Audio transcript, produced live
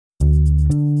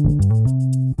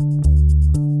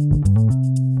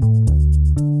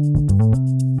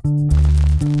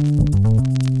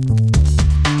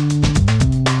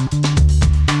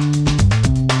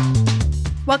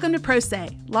Pro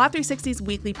Se, Law 360's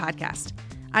weekly podcast.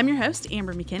 I'm your host,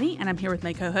 Amber McKinney, and I'm here with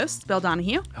my co-hosts, Bill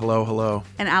Donahue. Hello, hello.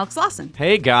 And Alex Lawson.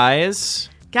 Hey, guys.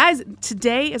 Guys,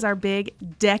 today is our big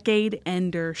decade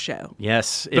ender show.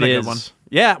 Yes, Been it a is. good one.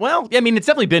 Yeah, well, I mean, it's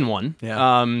definitely been one.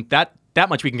 Yeah. That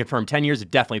much we can confirm. 10 years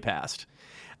have definitely passed.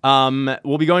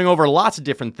 We'll be going over lots of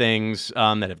different things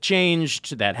that have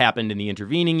changed, that happened in the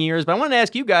intervening years. But I wanted to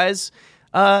ask you guys,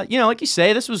 like you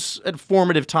say, this was a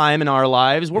formative time in our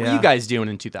lives. What were Yeah. you guys doing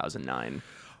in 2009?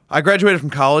 I graduated from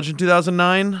college in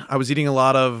 2009. I was eating a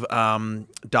lot of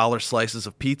dollar slices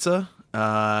of pizza.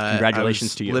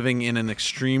 Congratulations to you. Living in an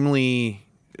extremely,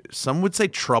 some would say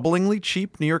troublingly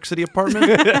cheap New York City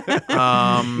apartment.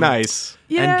 Nice.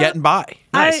 And getting by.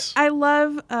 Nice. I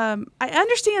love, I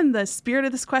understand the spirit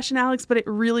of this question, Alex, but it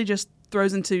really just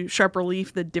throws into sharp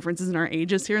relief the differences in our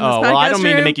ages here in this podcast Oh, well, I don't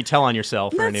mean to room. make you tell on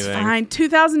yourself or That's anything. fine.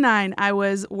 2009, I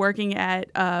was working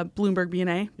at Bloomberg B&A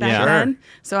back Yeah. then.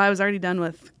 So I was already done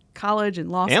with college and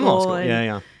law school. And law school,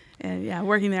 yeah. And yeah,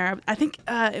 working there. I think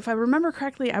if I remember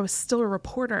correctly, I was still a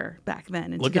reporter back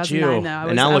then in Look at 2009. you. Though.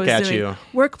 And now look I was at doing you.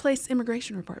 Workplace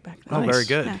immigration report back then. Oh, very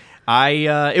good.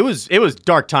 Yeah. It was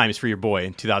dark times for your boy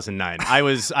in 2009. I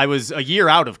was a year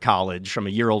out of college. I'm a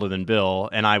year older than Bill,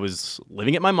 and I was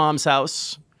living at my mom's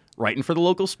house, writing for the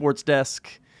local sports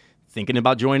desk, thinking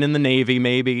about joining the Navy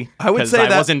maybe. I would 'cause say I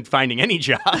that- wasn't finding any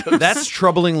jobs. That's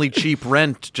troublingly cheap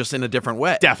rent, just in a different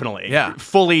way. Definitely. Yeah.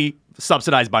 Fully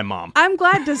subsidized by mom. I'm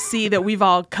glad to see that we've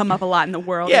all come up a lot in the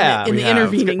world Yeah, in we the have.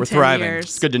 intervening We're 10 thriving. years.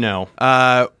 It's good to know.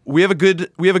 We have a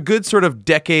good sort of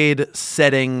decade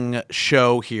setting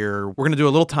show here. We're going to do a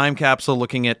little time capsule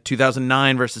looking at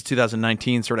 2009 versus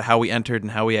 2019, sort of how we entered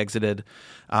and how we exited.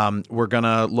 We're going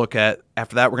to look at,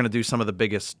 after that, we're going to do some of the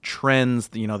biggest trends,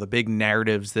 the big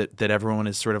narratives that everyone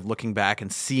is sort of looking back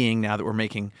and seeing now that we're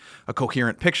making a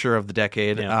coherent picture of the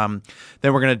decade. Yeah.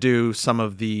 Then we're going to do some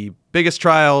of the biggest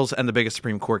trials and the biggest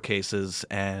Supreme Court cases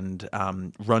and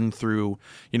run through,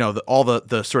 all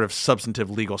the sort of substantive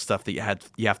legal stuff that you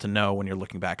have to know when you're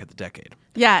looking back at the decade.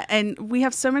 Yeah, and we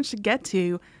have so much to get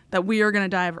to that we are going to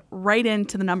dive right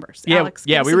into the numbers. Yeah, Alex,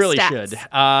 give us we some really stats. should.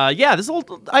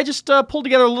 I just pulled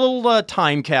together a little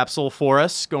time capsule for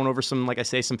us, going over some, like I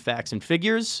say, some facts and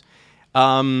figures.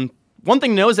 One thing to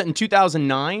know is that in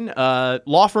 2009,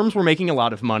 law firms were making a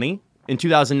lot of money. In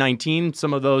 2019,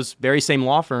 some of those very same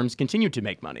law firms continued to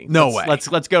make money. No way.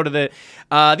 Let's go to the.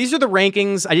 These are the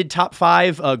rankings. I did top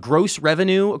 5 gross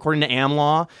revenue according to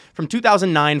AmLaw from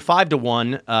 2009,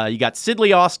 5-1. You got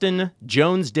Sidley Austin,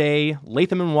 Jones Day,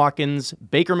 Latham and Watkins,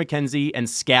 Baker McKenzie, and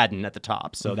Skadden at the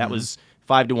top. So that was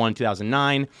 5-1,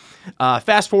 2009.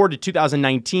 Fast forward to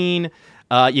 2019,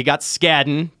 you got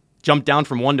Skadden jumped down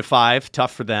from 1 to 5.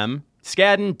 Tough for them.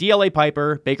 Skadden, DLA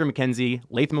Piper, Baker McKenzie,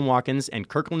 Latham and Watkins, and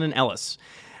Kirkland and Ellis.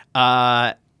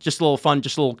 Just a little fun,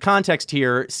 just a little context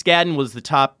here. Skadden was the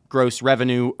top gross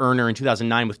revenue earner in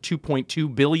 2009 with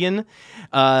 $2.2 billion.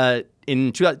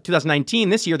 In 2019,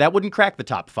 this year, that wouldn't crack the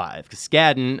top 5 because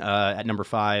Skadden at number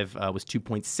 5 was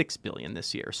 $2.6 billion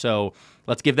this year. So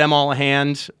let's give them all a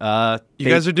hand. You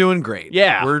guys are doing great.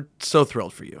 Yeah. We're so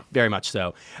thrilled for you. Very much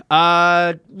so.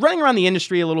 Running around the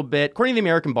industry a little bit, according to the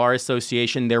American Bar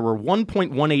Association, there were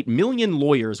 1.18 million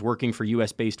lawyers working for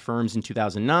U.S.-based firms in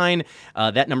 2009.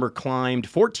 That number climbed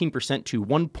 14% to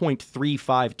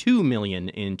 1.352 million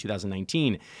in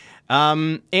 2019.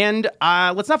 And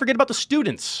let's not forget about the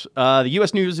students. The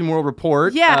U.S. News and World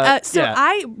Report.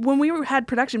 When we had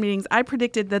production meetings, I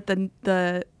predicted that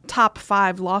the top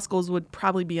 5 law schools would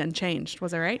probably be unchanged.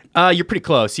 Was I right? You're pretty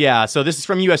close, yeah. So this is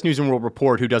from U.S. News and World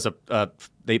Report, who does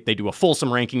they do a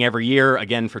fulsome ranking every year.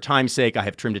 Again, for time's sake, I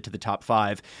have trimmed it to the top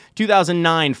 5.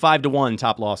 2009, 5-1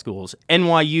 top law schools: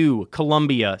 NYU,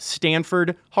 Columbia,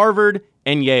 Stanford, Harvard,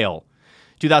 and Yale.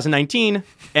 2019,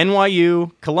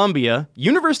 NYU, Columbia,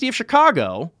 University of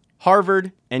Chicago,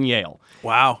 Harvard, and Yale.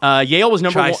 Wow. Yale was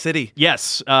number 1. Tri-City.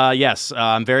 Yes.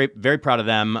 I'm very, very proud of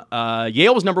them.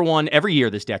 Yale was number 1 every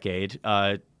year this decade.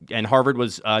 And Harvard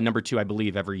was number 2, I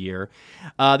believe, every year.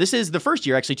 This is the first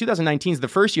year, actually, 2019 is the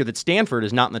first year that Stanford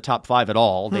is not in the top 5 at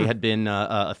all. They had been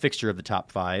a fixture of the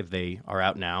top 5. They are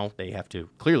out now. They have to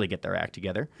clearly get their act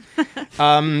together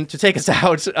to take us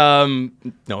out.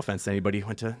 No offense to anybody who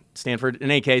went to Stanford.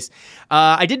 In any case,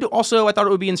 I thought it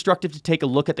would be instructive to take a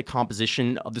look at the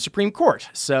composition of the Supreme Court.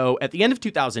 So at the end of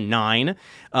 2009,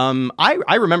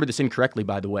 I remember this incorrectly,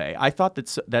 by the way. I thought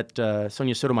that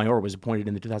Sonia Sotomayor was appointed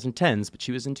in the 2010s, but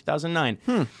she was in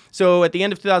 2009. So at the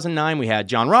end of 2009, we had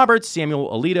John Roberts, Samuel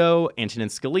Alito, Antonin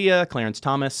Scalia, Clarence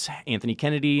Thomas, Anthony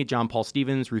Kennedy, John Paul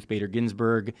Stevens, Ruth Bader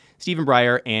Ginsburg, Stephen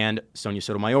Breyer, and Sonia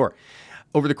Sotomayor.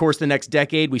 Over the course of the next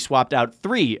decade, we swapped out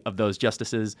 3 of those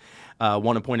justices,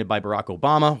 one appointed by Barack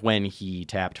Obama when he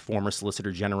tapped former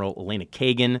Solicitor General Elena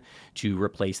Kagan to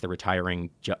replace the retiring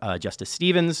Justice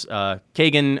Stevens.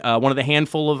 Kagan, one of the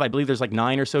handful of, I believe there's like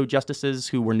 9 or so justices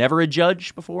who were never a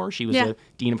judge before. She was a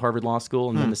dean of Harvard Law School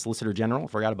and then the Solicitor General.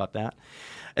 Forgot about that.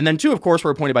 And then 2, of course,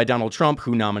 were appointed by Donald Trump,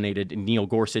 who nominated Neil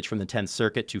Gorsuch from the 10th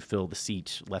Circuit to fill the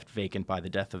seat left vacant by the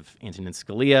death of Antonin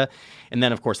Scalia. And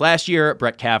then, of course, last year,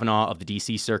 Brett Kavanaugh of the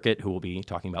D.C. Circuit, who we'll be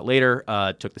talking about later,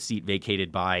 took the seat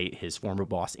vacated by his former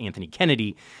boss, Anthony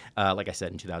Kennedy, like I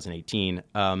said, in 2018.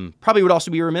 Probably would also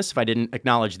be remiss if I didn't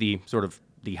acknowledge the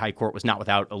High Court was not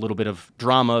without a little bit of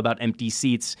drama about empty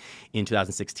seats. In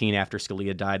 2016, after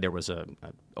Scalia died, there was a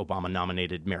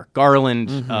Obama-nominated Merrick Garland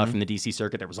from the D.C.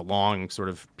 Circuit. There was a long sort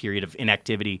of period of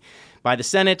inactivity by the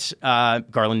Senate.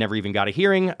 Garland never even got a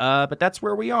hearing, but that's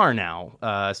where we are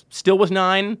now. Still with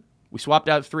 9. We swapped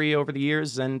out 3 over the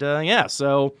years, and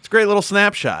so It's a great little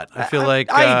snapshot. I feel like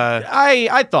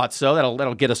I thought so.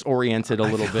 That'll get us oriented a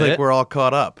little bit. like we're all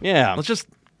caught up. Yeah. Let's just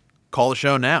call the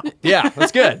show now. Yeah,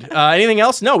 that's good. Anything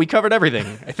else? No, we covered everything,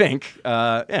 I think.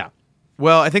 Yeah.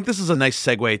 Well, I think this is a nice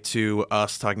segue to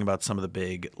us talking about some of the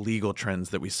big legal trends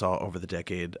that we saw over the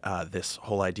decade. This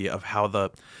whole idea of how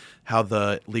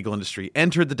the legal industry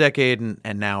entered the decade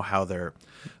and now how they're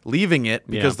leaving it.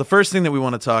 Because the first thing that we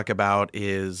want to talk about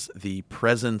is the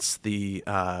presence, the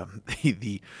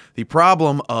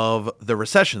problem of the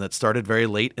recession that started very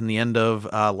late in the end of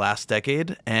last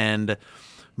decade, and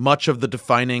much of the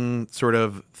defining sort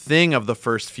of thing of the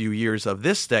first few years of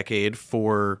this decade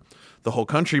for the whole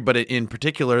country, but in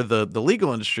particular, the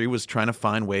legal industry was trying to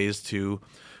find ways to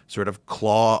sort of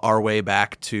claw our way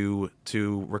back to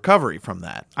recovery from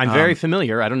that. I'm very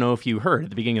familiar. I don't know if you heard at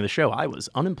the beginning of the show, I was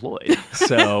unemployed.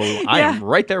 So I am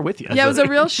right there with you. Yeah, it was a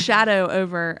real shadow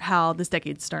over how this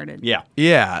decade started. Yeah.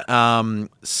 Yeah.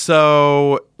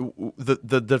 So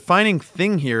the defining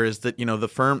thing here is that,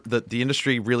 the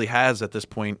industry really has at this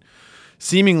point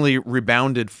seemingly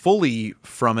rebounded fully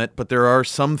from it, but there are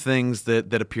some things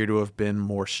that appear to have been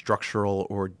more structural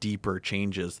or deeper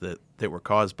changes that were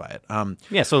caused by it.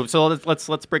 So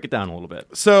let's break it down a little bit.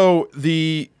 So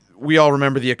we all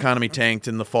remember the economy tanked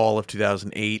in the fall of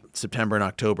 2008, September and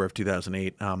October of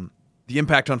 2008. The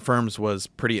impact on firms was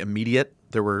pretty immediate.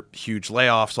 There were huge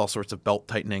layoffs, all sorts of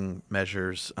belt-tightening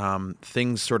measures.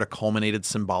 Things sort of culminated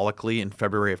symbolically in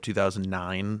February of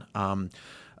 2009,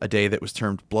 a day that was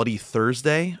termed Bloody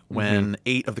Thursday, when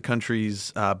 8 of the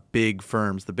country's big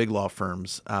firms, the big law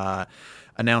firms,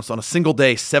 announced on a single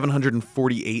day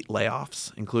 748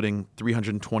 layoffs, including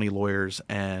 320 lawyers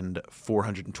and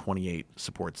 428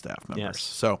 support staff members. Yes.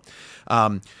 So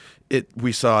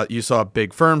you saw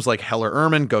big firms like Heller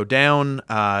Ehrman go down.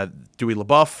 Dewey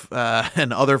LaBeouf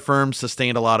and other firms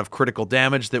sustained a lot of critical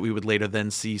damage that we would later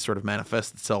then see sort of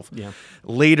manifest itself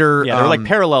later. Yeah, there were like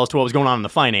parallels to what was going on in the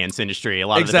finance industry. A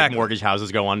lot of the big mortgage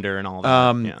houses go under and all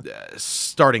that.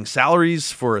 Starting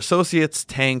salaries for associates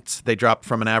tanked. They dropped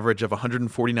from an average of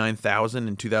 149,000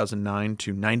 in 2009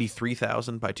 to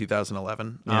 93,000 by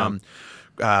 2011.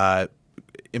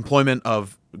 Employment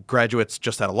of graduates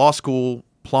just out of law school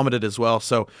plummeted as well.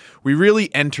 So we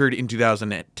really entered in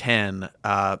 2010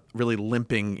 really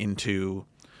limping into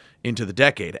the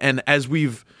decade. And as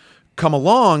we've come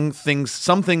along,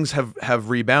 some things have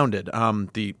rebounded.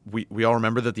 We all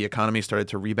remember that the economy started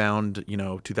to rebound,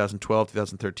 2012,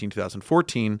 2013,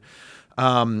 2014.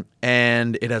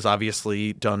 And it has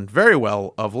obviously done very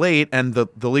well of late. And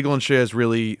the legal industry has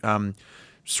really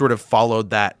sort of followed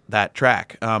that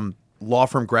track. Law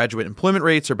firm graduate employment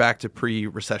rates are back to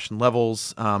pre-recession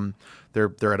levels.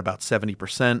 They're at about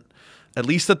 70%. At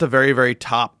least at the very, very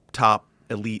top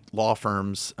elite law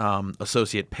firms,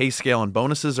 associate pay scale and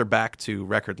bonuses are back to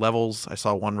record levels. I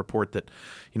saw one report that,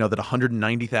 that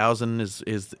 190,000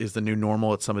 is the new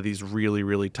normal at some of these really,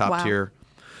 really top tier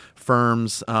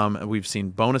firms. We've seen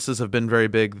bonuses have been very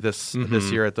big this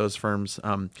year at those firms.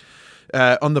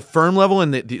 On the firm level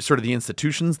and the sort of the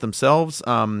institutions themselves,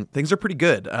 things are pretty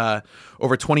good.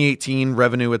 Over 2018,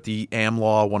 revenue at the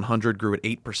AmLaw 100 grew at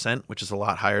 8%, which is a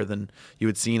lot higher than you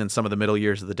had seen in some of the middle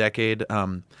years of the decade,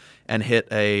 and hit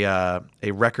a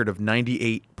record of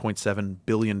 $98.7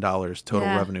 billion total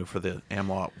revenue for the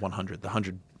AmLaw 100, the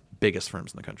 100 biggest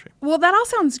firms in the country. Well, that all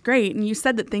sounds great, and you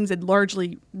said that things had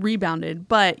largely rebounded,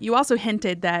 but you also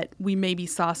hinted that we maybe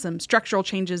saw some structural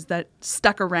changes that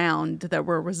stuck around that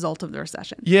were a result of the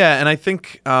recession. Yeah, and I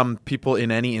think people in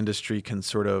any industry can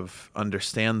sort of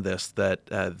understand this, that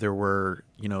there were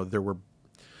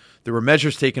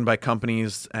measures taken by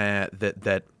companies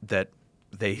that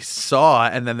they saw,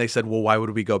 and then they said, well, why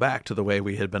would we go back to the way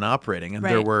we had been operating? And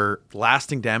there Right. were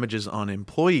lasting damages on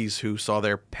employees who saw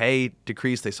their pay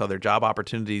decrease, they saw their job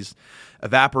opportunities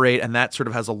evaporate, and that sort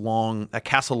of has that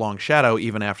casts a long shadow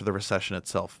even after the recession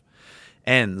itself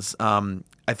ends.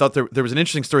 I thought there was an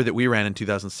interesting story that we ran in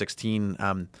 2016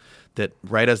 that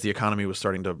right as the economy was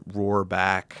starting to roar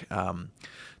back,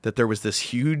 that there was this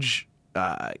huge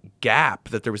gap,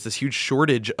 that there was this huge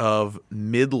shortage of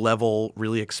mid-level,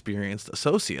 really experienced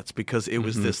associates because it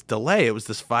was this delay. It was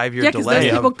this 5-year Yeah, because delay.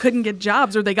 those people couldn't get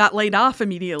jobs or they got laid off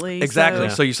immediately. Exactly.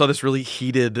 So. So you saw this really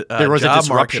heated There was a job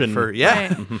disruption. market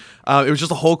it was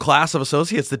just a whole class of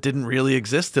associates that didn't really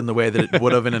exist in the way that it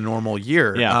would have in a normal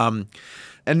year. Yeah.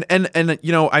 And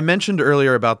I mentioned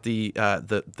earlier about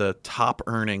the top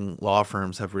earning law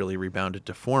firms have really rebounded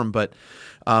to form, but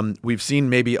we've seen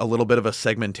maybe a little bit of a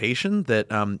segmentation that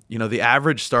the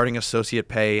average starting associate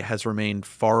pay has remained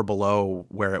far below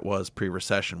where it was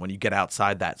pre-recession when you get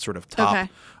outside that sort of top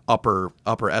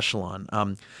upper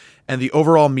echelon. And the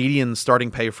overall median starting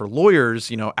pay for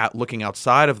lawyers, looking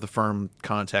outside of the firm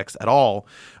context at all,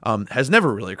 has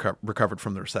never really recovered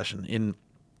from the recession.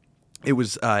 It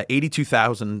was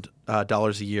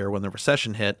 $82,000 a year when the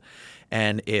recession hit,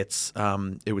 and it was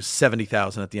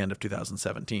 $70,000 at the end of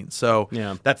 2017. So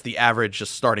that's the average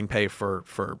just starting pay for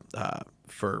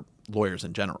lawyers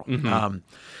in general.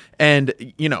 And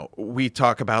we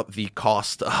talk about the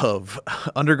cost of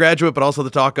undergraduate, but also the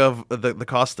talk of the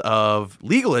cost of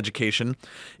legal education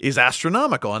is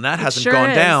astronomical, and that hasn't sure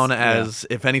gone is. down. As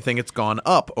if anything, it's gone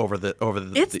up over the.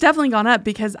 It's definitely gone up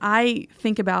because I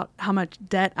think about how much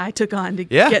debt I took on to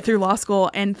get through law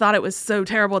school and thought it was so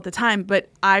terrible at the time. But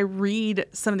I read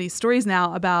some of these stories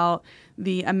now about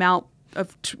the amount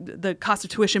of the cost of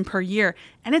tuition per year,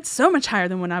 and it's so much higher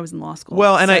than when I was in law school.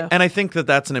 Well, and I think that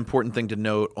that's an important thing to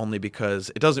note, only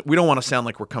because we don't want to sound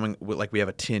like we're coming like we have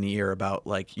a tin ear about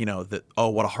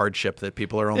what a hardship that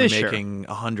people are only making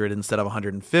 $100 instead of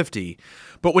 $150.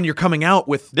 But when you're coming out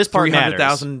with this part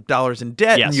 $300,000 in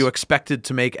debt and you expected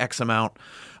to make X amount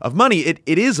of money, it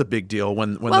is a big deal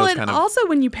when those kind of. Also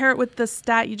when you pair it with the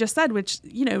stat you just said, which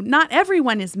not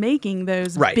everyone is making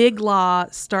those big law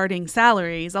starting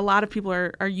salaries. A lot of people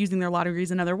are using their law degrees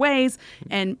in other ways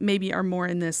and maybe are more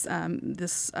in this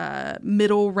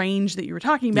middle range that you were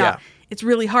talking about. Yeah. It's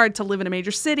really hard to live in a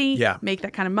major city, Yeah. make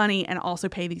that kind of money, and also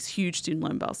pay these huge student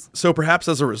loan bills. So perhaps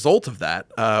as a result of that,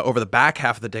 over the back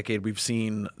half of the decade, we've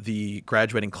seen the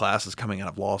graduating classes coming out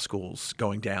of law schools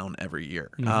going down every year.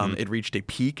 It reached a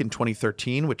peak in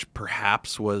 2013, which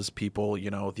perhaps was people,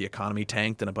 the economy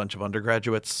tanked and a bunch of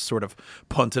undergraduates sort of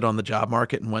punted on the job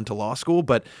market and went to law school.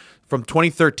 But from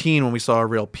 2013, when we saw a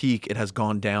real peak, it has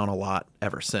gone down a lot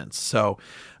ever since. So,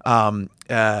 and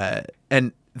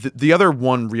the other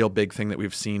one real big thing that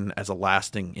we've seen as a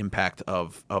lasting impact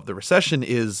of the recession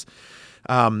is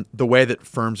the way that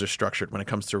firms are structured when it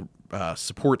comes to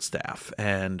support staff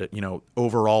and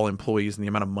overall employees and the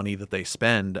amount of money that they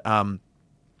spend.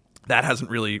 That hasn't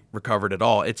really recovered at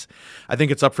all. I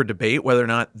think it's up for debate whether or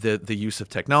not the use of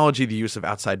technology, the use of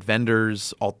outside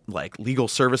vendors, all like legal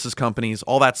services companies,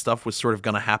 all that stuff was sort of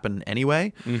going to happen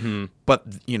anyway. But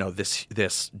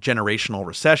this generational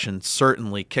recession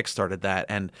certainly kickstarted that,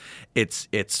 and it's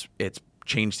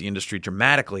changed the industry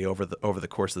dramatically over the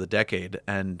course of the decade.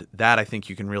 And that, I think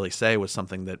you can really say, was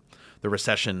something that the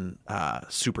recession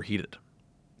superheated.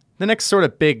 The next sort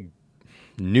of big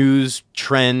news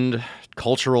trend,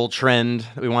 cultural trend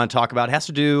that we want to talk about has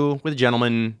to do with a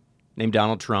gentleman named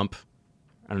Donald Trump.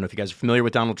 I don't know if you guys are familiar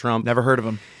with Donald Trump. Never heard of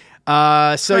him.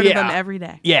 Heard of them every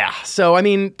day. Yeah. So, I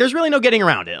mean, there's really no getting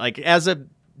around it. Like,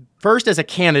 first as a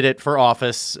candidate for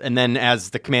office and then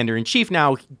as the commander-in-chief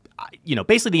now,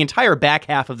 basically the entire back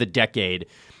half of the decade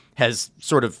has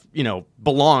sort of,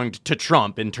 belonged to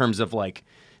Trump in terms of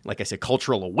like I said,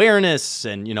 cultural awareness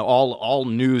and, all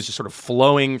news just sort of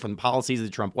flowing from the policies of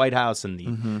the Trump White House and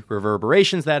the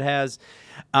reverberations that has.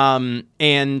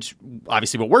 And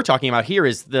obviously what we're talking about here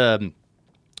is the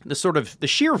sort of the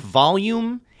sheer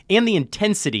volume and the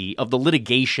intensity of the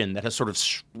litigation that has sort of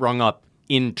sprung up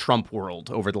in Trump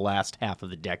world over the last half of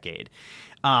the decade.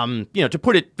 To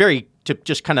put it to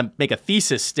just kind of make a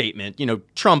thesis statement,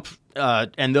 Trump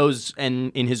and those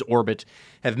in his orbit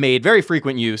have made very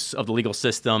frequent use of the legal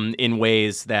system in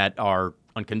ways that are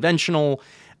unconventional.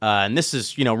 And this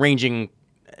is, ranging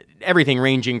everything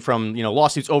ranging from,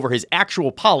 lawsuits over his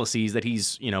actual policies that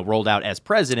he's, rolled out as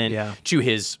president to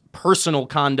his personal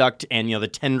conduct and, the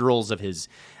tendrils of his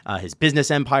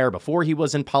business empire before he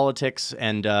was in politics.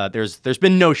 And there's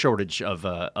been no shortage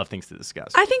of things to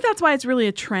discuss. I think that's why it's really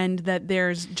a trend that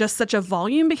there's just such a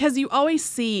volume, because you always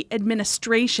see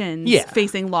administrations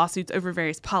facing lawsuits over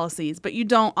various policies, but you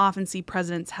don't often see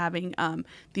presidents having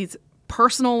these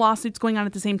personal lawsuits going on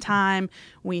at the same time.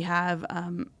 We have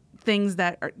things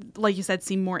that are, like you said,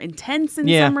 seem more intense in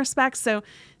some respects. So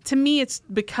to me, it's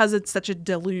because it's such a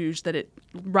deluge that it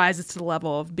rises to the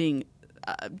level of being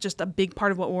just a big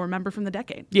part of what we'll remember from the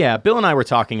decade. Yeah, Bill and I were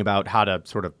talking about how to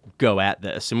sort of go at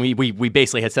this, and we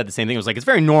basically had said the same thing. It was like, it's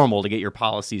very normal to get your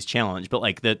policies challenged, but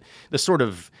like the sort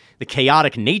of the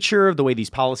chaotic nature of the way these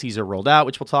policies are rolled out,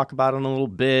 which we'll talk about in a little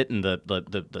bit, and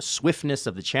the swiftness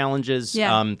of the challenges.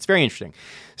 It's very interesting.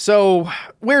 So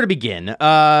where to begin?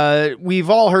 We've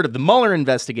all heard of the Mueller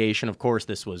investigation. Of course,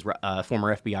 this was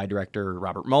former FBI Director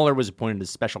Robert Mueller was appointed as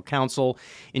special counsel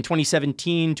in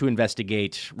 2017 to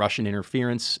investigate Russian interference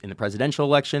in the presidential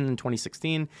election in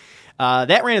 2016.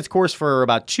 That ran its course for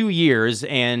about 2 years,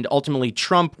 and ultimately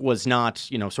Trump was not,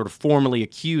 sort of formally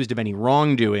accused of any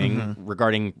wrongdoing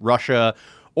regarding Russia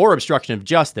or obstruction of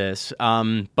justice.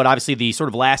 But obviously the sort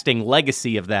of lasting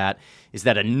legacy of that is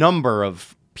that a number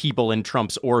of people in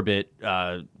Trump's orbit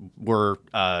were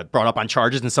brought up on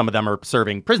charges, and some of them are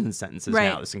serving prison sentences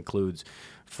now. This includes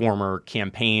former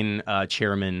campaign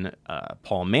chairman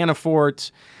Paul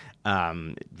Manafort,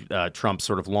 Trump's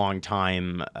sort of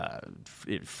longtime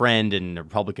friend and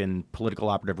Republican political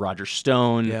operative Roger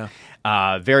Stone.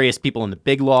 Various people in the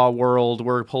big law world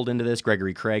were pulled into this.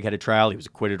 Gregory Craig had a trial. He was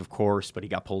acquitted, of course, but he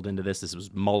got pulled into this. This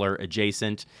was Mueller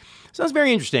adjacent. So that's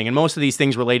very interesting. And most of these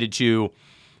things related to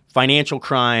financial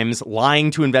crimes,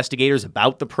 lying to investigators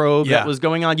about the probe that was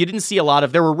going on. You didn't see a lot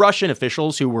of... There were Russian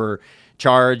officials who were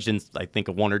charged, and I think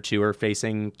one or two are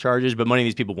facing charges, but many of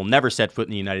these people will never set foot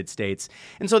in the United States.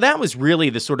 And so that was really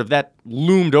the sort of... That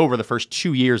loomed over the first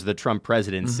 2 years of the Trump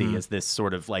presidency as this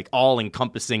sort of like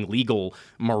all-encompassing legal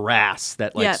morass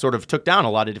that sort of took down a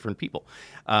lot of different people.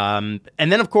 And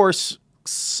then, of course...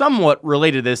 somewhat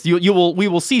related to this, we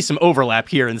will see some overlap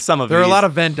here in some of these. There are a lot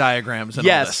of Venn diagrams in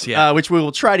all this. Which we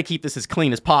will try to keep this as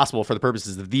clean as possible for the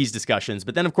purposes of these discussions.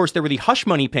 But then, of course, there were the hush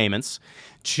money payments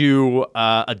to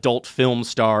adult film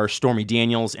star Stormy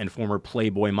Daniels and former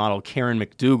Playboy model Karen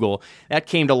McDougal. That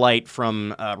came to light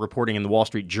from reporting in the Wall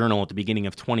Street Journal at the beginning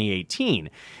of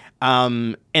 2018.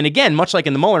 And again, much like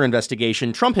in the Mueller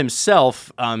investigation, Trump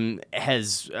himself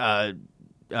has...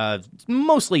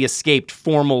 mostly escaped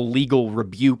formal legal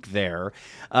rebuke there.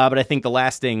 But I think the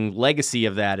lasting legacy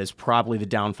of that is probably the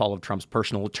downfall of Trump's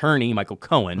personal attorney, Michael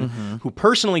Cohen, who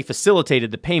personally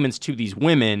facilitated the payments to these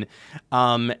women,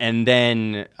 and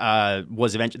then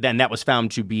that was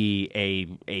found to be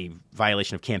a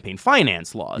violation of campaign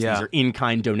finance laws. These are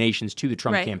in-kind donations to the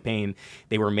Trump campaign.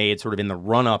 They were made sort of in the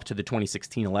run-up to the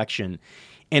 2016 election.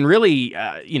 And really,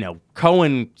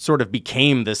 Cohen sort of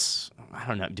became this... I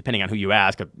don't know, depending on who you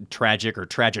ask, a tragic or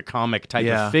tragicomic type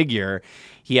of figure.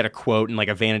 He had a quote in like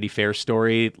a Vanity Fair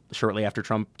story shortly after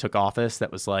Trump took office that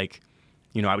was like,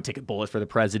 I would take a bullet for the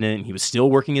president. And he was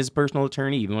still working as personal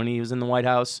attorney even when he was in the White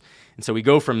House. And so we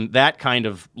go from that kind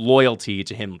of loyalty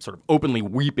to him sort of openly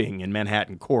weeping in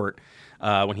Manhattan court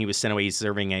when he was sent away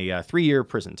serving a 3-year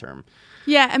prison term.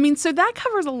 Yeah, I mean, so that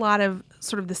covers a lot of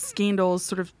sort of the scandals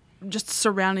sort of just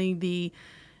surrounding the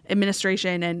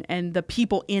administration and the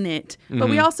people in it. But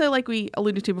we also, like we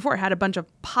alluded to before, had a bunch of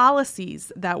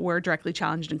policies that were directly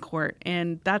challenged in court.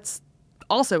 And that's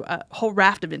also a whole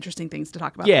raft of interesting things to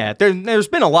talk about. Yeah, there's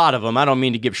been a lot of them. I don't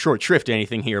mean to give short shrift to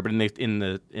anything here, but in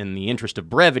the interest of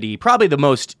brevity, probably the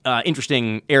most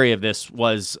interesting area of this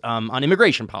was on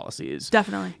immigration policies.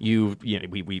 Definitely.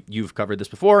 You've covered this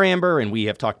before, Amber, and we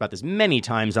have talked about this many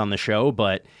times on the show,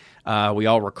 but we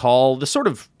all recall the sort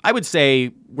of, I would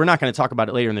say, we're not going to talk about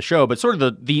it later in the show, but sort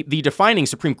of the defining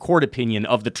Supreme Court opinion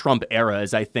of the Trump era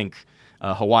is, I think,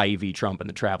 Hawaii v. Trump and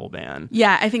the travel ban.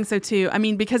 Yeah, I think so too. I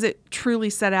mean, because it truly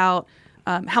set out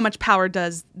how much power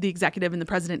does the executive and the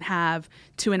president have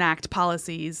to enact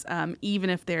policies, even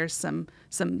if there's some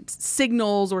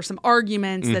signals or some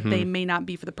arguments that they may not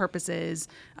be for the purposes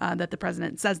that the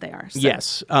president says they are. So.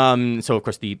 Yes. So, of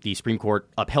course, the Supreme Court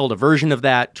upheld a version of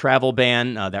that travel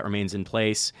ban that remains in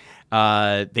place.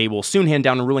 They will soon hand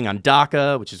down a ruling on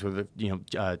DACA, which is where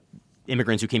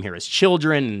immigrants who came here as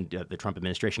children. The Trump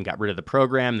administration got rid of the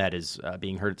program that is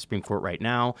being heard at the Supreme Court right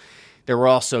now. There were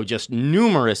also just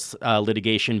numerous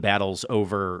litigation battles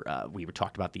over, we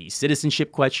talked about the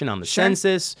citizenship question on the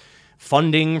census.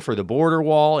 funding for the border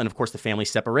wall, and of course the family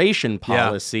separation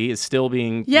policy is still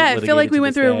being I feel like we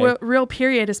went through a real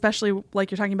period, especially like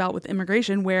you're talking about with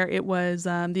immigration, where it was the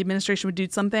administration would do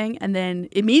something, and then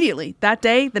immediately that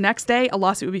day, the next day, a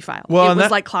lawsuit would be filed. It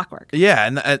was like clockwork. Yeah,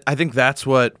 and I think that's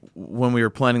what, when we were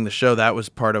planning the show, that was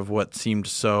part of what seemed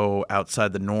so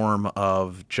outside the norm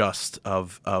of just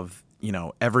of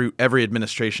every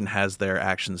administration has their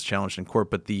actions challenged in court,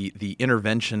 but the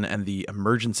intervention and the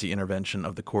emergency intervention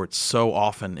of the courts so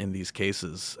often in these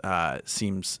cases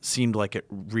seemed like it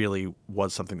really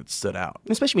was something that stood out.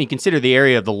 Especially when you consider the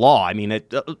area of the law. I mean,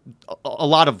 a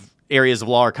lot of areas of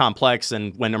law are complex,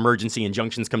 and when emergency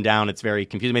injunctions come down, it's very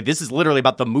confusing. I mean, this is literally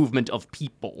about the movement of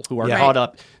people who are caught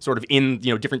up sort of in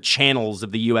different channels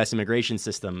of the U.S. immigration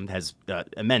system. It has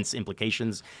immense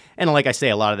implications, and like I say,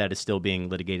 a lot of that is still being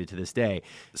litigated to this day.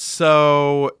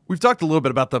 So we've talked a little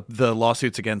bit about the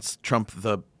lawsuits against Trump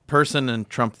the person and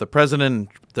Trump the president,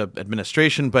 the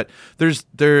administration, but there's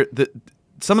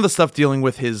some of the stuff dealing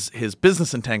with his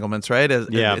business entanglements, right?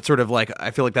 It's sort of like,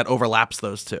 I feel like that overlaps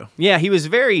those two. Yeah, he was a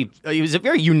very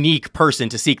unique person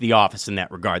to seek the office in that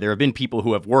regard. There have been people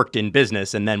who have worked in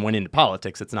business and then went into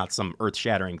politics. It's not some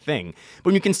earth-shattering thing. But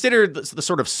when you consider the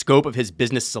sort of scope of his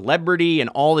business celebrity and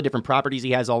all the different properties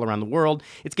he has all around the world,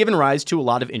 it's given rise to a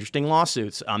lot of interesting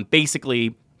lawsuits.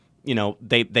 Basically,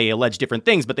 they allege different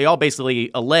things, but they all basically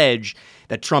allege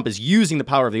that Trump is using the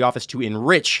power of the office to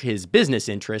enrich his business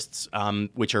interests,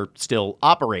 which are still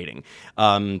operating.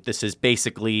 This has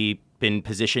basically been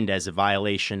positioned as a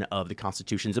violation of the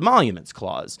Constitution's Emoluments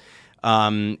Clause.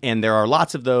 And there are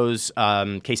lots of those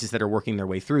cases that are working their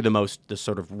way through. The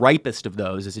sort of ripest of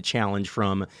those is a challenge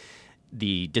from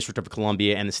the District of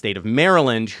Columbia and the state of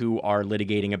Maryland, who are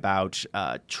litigating about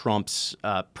Trump's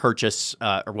purchase,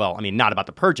 not about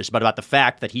the purchase, but about the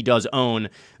fact that he does own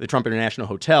the Trump International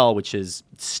Hotel, which is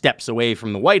steps away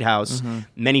from the White House. Mm-hmm.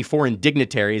 Many foreign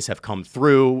dignitaries have come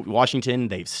through Washington.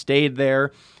 They've stayed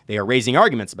there. They are raising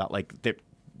arguments about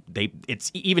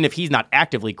it's even if he's not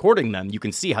actively courting them, you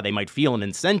can see how they might feel an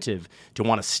incentive to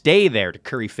want to stay there to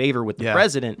curry favor with the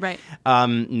president. Right.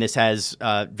 And this has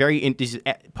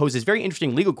poses very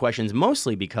interesting legal questions,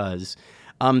 mostly because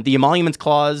the Emoluments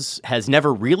Clause has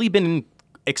never really been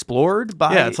explored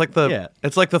by. Yeah, it's like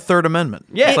the Third Amendment.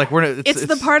 Yeah, it's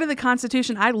the part of the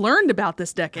Constitution I learned about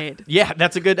this decade. Yeah,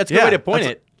 that's a good way to point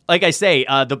it. Like I say,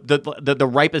 the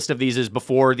ripest of these is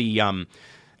before the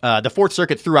Fourth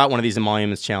Circuit threw out one of these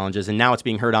emoluments challenges, and now it's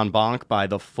being heard en banc by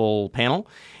the full panel.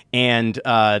 And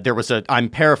there was I'm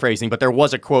paraphrasing, but there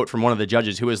was a quote from one of the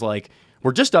judges who was like,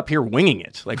 "We're just up here winging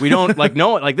it. Like, we don't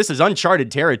this is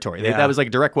uncharted territory." That was like a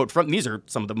direct quote from. These are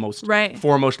some of the most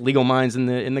foremost legal minds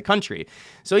in the country.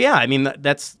 So yeah, I mean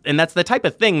that's the type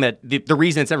of thing that the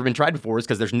reason it's never been tried before is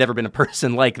because there's never been a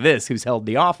person like this who's held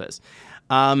the office.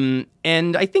 And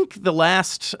I think the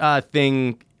last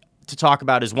thing to talk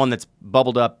about is one that's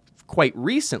bubbled up quite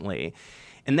recently,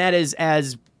 and that is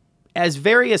as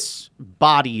various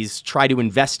bodies try to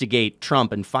investigate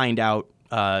Trump and find out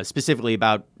specifically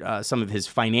about some of his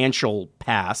financial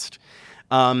past,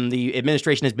 the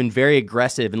administration has been very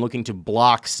aggressive in looking to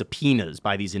block subpoenas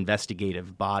by these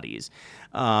investigative bodies.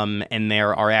 And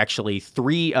there are actually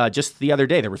three, just the other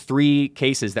day, there were 3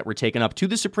 cases that were taken up to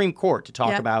the Supreme Court to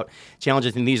talk about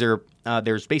challenges. And these are,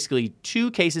 there's basically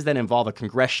 2 cases that involve a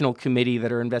congressional committee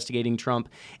that are investigating Trump,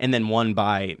 and then one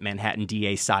by Manhattan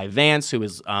DA Cy Vance, who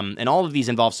is, and all of these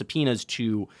involve subpoenas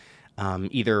to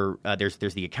either, there's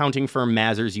the accounting firm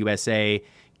Mazars USA,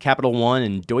 Capital One,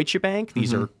 and Deutsche Bank.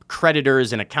 These are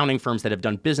creditors and accounting firms that have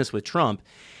done business with Trump.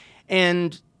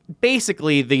 And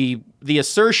basically, the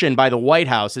assertion by the White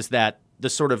House is that the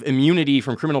sort of immunity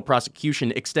from criminal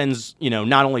prosecution extends,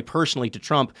 not only personally to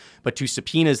Trump, but to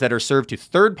subpoenas that are served to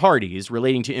third parties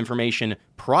relating to information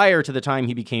prior to the time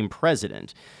he became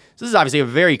president. So this is obviously a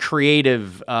very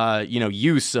creative,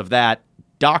 use of that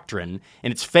doctrine,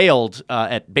 and it's failed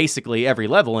at basically every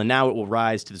level, and now it will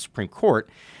rise to the Supreme Court.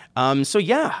 Trump.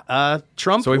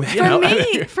 For me,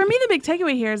 the big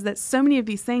takeaway here is that so many of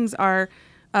these things are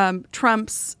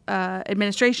Trump's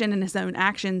administration and his own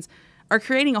actions are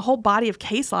creating a whole body of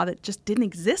case law that just didn't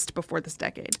exist before this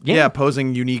decade. Yeah,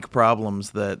 posing unique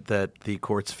problems that the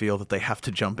courts feel that they have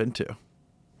to jump into.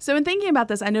 So in thinking about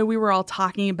this, I know we were all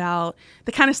talking about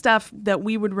the kind of stuff that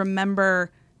we would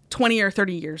remember 20 or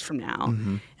 30 years from now.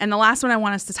 Mm-hmm. And the last one I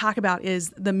want us to talk about is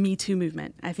the Me Too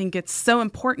movement. I think it's so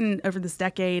important over this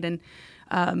decade, and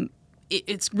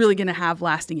it's really going to have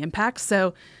lasting impacts.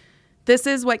 So This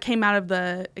is what came out of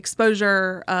the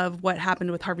exposure of what happened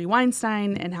with Harvey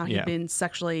Weinstein and how he'd been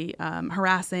sexually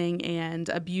harassing and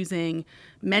abusing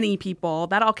many people.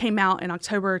 That all came out in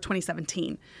October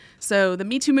 2017. So the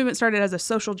Me Too movement started as a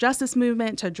social justice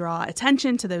movement to draw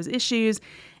attention to those issues.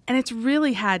 And it's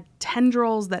really had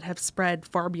tendrils that have spread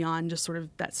far beyond just sort of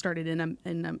that started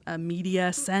in a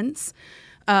media sense.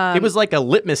 It was like a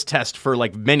litmus test for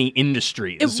like many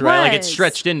industries, right? Like it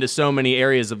stretched into so many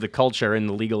areas of the culture, and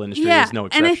the legal industry is no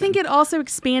exception. And I think it also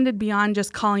expanded beyond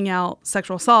just calling out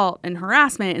sexual assault and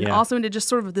harassment, and also into just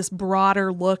sort of this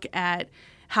broader look at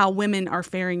how women are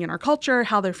faring in our culture,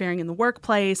 how they're faring in the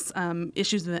workplace,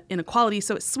 issues of inequality.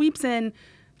 So it sweeps in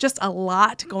just a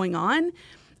lot going on.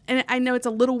 And I know it's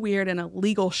a little weird in a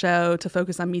legal show to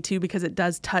focus on Me Too because it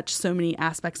does touch so many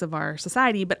aspects of our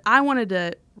society. But I wanted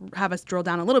to have us drill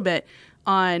down a little bit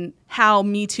on how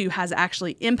Me Too has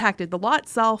actually impacted the law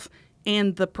itself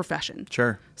and the profession.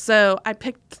 Sure. So I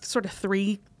picked sort of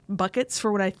 3 buckets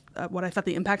for what I thought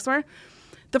the impacts were.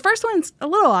 The first one's a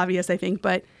little obvious, I think,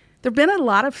 but there have been a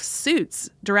lot of suits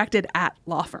directed at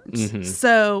law firms. Mm-hmm.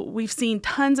 So we've seen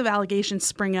tons of allegations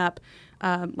spring up.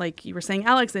 Like you were saying,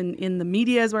 Alex, in the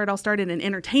media is where it all started. In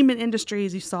entertainment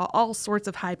industries, you saw all sorts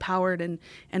of high-powered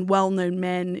and well-known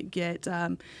men get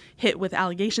hit with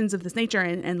allegations of this nature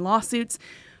and lawsuits.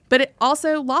 But it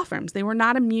also law firms, they were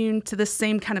not immune to the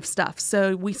same kind of stuff.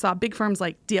 So we saw big firms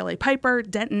like DLA Piper,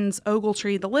 Dentons,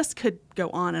 Ogletree, the list could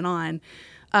go on and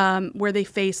on, where they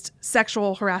faced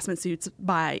sexual harassment suits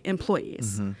by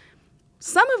employees. Mm-hmm.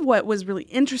 Some of what was really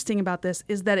interesting about this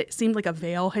is that it seemed like a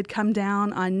veil had come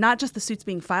down on not just the suits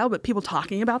being filed, but people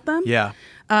talking about them. Yeah.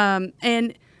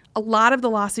 And a lot of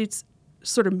the lawsuits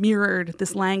sort of mirrored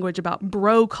this language about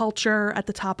bro culture at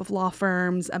the top of law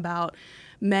firms, about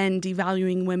men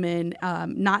devaluing women,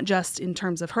 not just in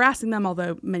terms of harassing them,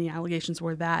 although many allegations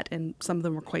were that, and some of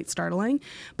them were quite startling,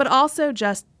 but also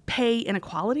just pay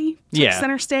inequality took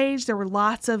center stage. There were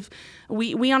lots of,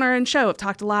 we on our own show have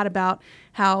talked a lot about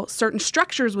how certain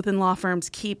structures within law firms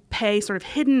keep pay sort of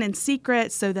hidden and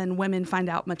secret, so then women find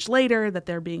out much later that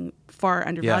they're being far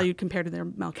undervalued compared to their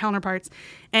male counterparts.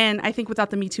 And I think without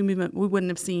the Me Too movement, we wouldn't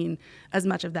have seen as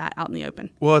much of that out in the open.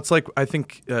 Well, it's like, I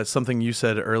think something you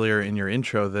said earlier in your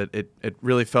intro, that it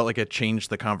really felt like it changed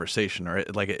the conversation, or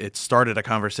it started a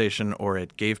conversation, or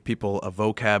it gave people a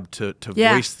vocab to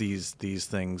voice these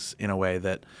things in a way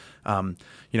that,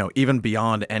 even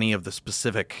beyond any of the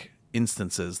specific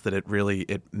instances, that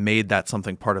it made that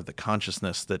something part of the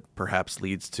consciousness that perhaps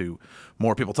leads to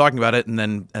more people talking about it, and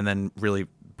then really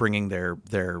bringing their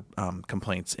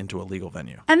complaints into a legal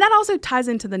venue. And that also ties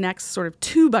into the next sort of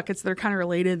 2 buckets that are kind of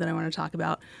related that I want to talk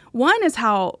about. One is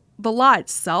how the law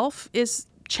itself is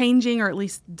changing, or at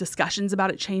least discussions about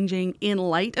it changing in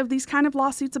light of these kind of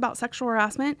lawsuits about sexual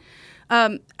harassment.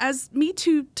 As Me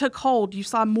Too took hold, you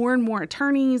saw more and more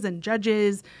attorneys and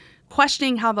judges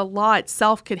questioning how the law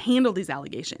itself could handle these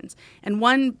allegations. And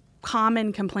one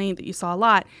common complaint that you saw a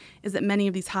lot is that many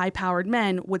of these high-powered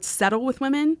men would settle with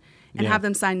women and have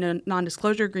them sign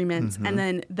non-disclosure agreements, and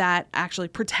then that actually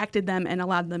protected them and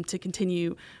allowed them to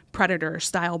continue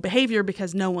predator-style behavior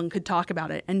because no one could talk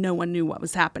about it and no one knew what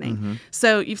was happening. Mm-hmm.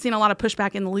 So you've seen a lot of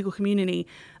pushback in the legal community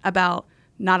about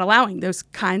not allowing those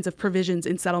kinds of provisions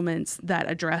in settlements that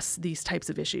address these types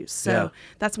of issues. So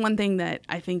that's one thing that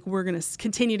I think we're going to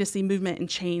continue to see movement and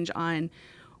change on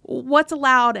what's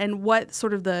allowed and what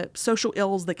sort of the social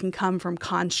ills that can come from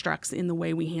constructs in the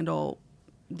way we handle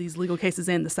these legal cases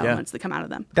and the settlements that come out of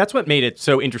them. That's what made it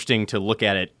so interesting to look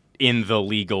at it in the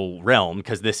legal realm,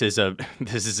 because this is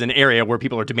an area where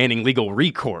people are demanding legal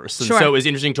recourse. And so it was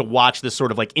interesting to watch this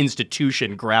sort of like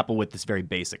institution grapple with this very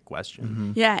basic question.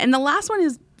 Mm-hmm. Yeah, and the last one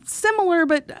is similar,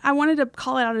 but I wanted to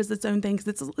call it out as its own thing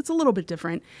because it's a little bit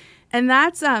different. And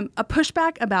that's a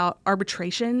pushback about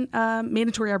arbitration,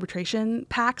 mandatory arbitration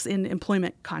pacts in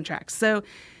employment contracts. So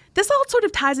this all sort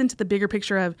of ties into the bigger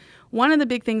picture of one of the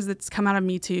big things that's come out of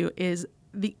Me Too is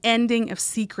the ending of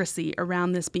secrecy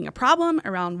around this being a problem,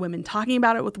 around women talking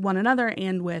about it with one another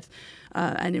and with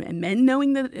and men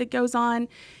knowing that it goes on.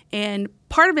 And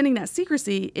part of ending that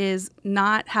secrecy is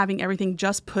not having everything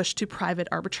just pushed to private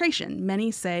arbitration. Many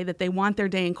say that they want their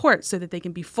day in court so that they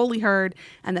can be fully heard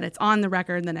and that it's on the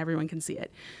record and then everyone can see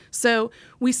it. So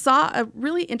we saw a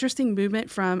really interesting movement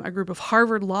from a group of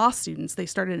Harvard law students. They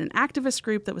started an activist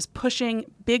group that was pushing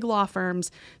big law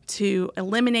firms to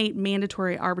eliminate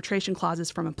mandatory arbitration clauses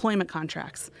from employment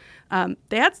contracts.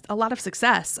 They had a lot of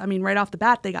success. I mean, right off the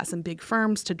bat, they got some big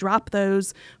firms to drop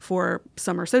those for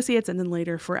summer associates and then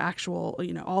later for actual,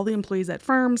 all the employees at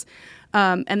firms.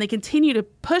 And they continue to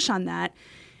push on that.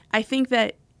 I think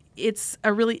that it's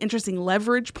a really interesting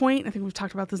leverage point. I think we've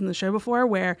talked about this in the show before,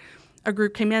 where a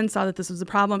group came in, saw that this was a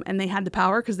problem, and they had the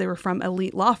power because they were from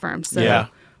elite law firms. So,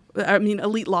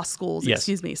 elite law schools,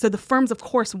 excuse me. So the firms, of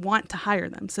course, want to hire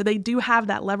them. So they do have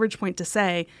that leverage point to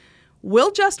say,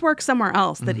 we'll just work somewhere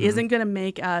else that isn't going to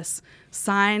make us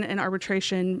sign an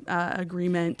arbitration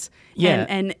agreement. Yeah.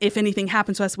 And if anything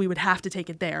happens to us, we would have to take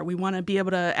it there. We want to be able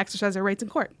to exercise our rights in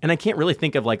court. And I can't really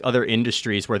think of like other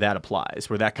industries where that applies,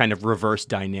 where that kind of reverse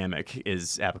dynamic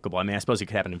is applicable. I mean, I suppose it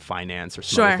could happen in finance or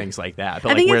some other things like that.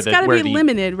 But I think it's got to be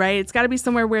limited, right? It's got to be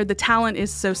somewhere where the talent is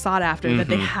so sought after that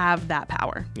they have that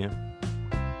power. Yeah.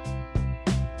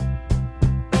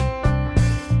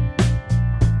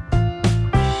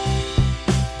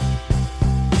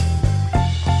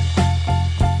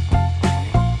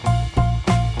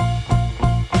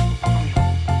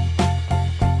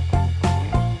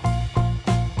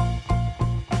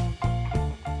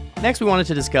 Next, we wanted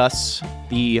to discuss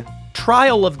the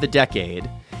trial of the decade,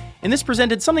 and this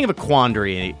presented something of a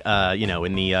quandary,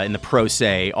 in the pro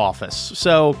se office.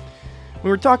 So,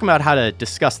 we were talking about how to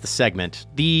discuss the segment.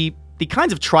 The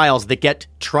kinds of trials that get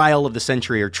trial of the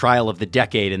century or trial of the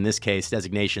decade, in this case,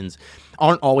 designations,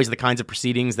 aren't always the kinds of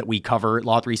proceedings that we cover at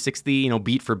Law 360.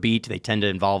 Beat for beat, they tend to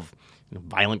involve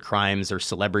violent crimes or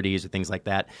celebrities or things like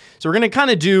that. So, we're going to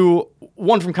kind of do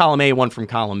one from column A, one from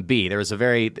column B.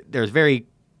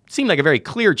 Seemed like a very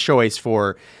clear choice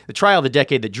for the trial of the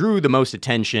decade that drew the most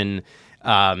attention,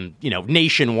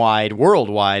 nationwide,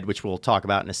 worldwide, which we'll talk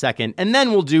about in a second. And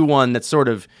then we'll do one that sort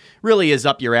of really is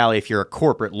up your alley if you're a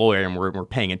corporate lawyer and we're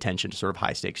paying attention to sort of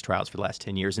high-stakes trials for the last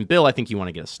 10 years. And Bill, I think you want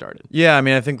to get us started. Yeah, I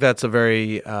mean, I think that's a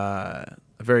very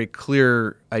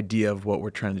clear idea of what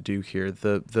we're trying to do here.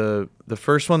 The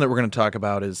first one that we're going to talk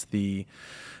about is the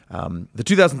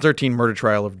 2013 murder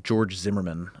trial of George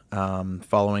Zimmerman,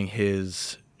 following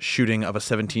his shooting of a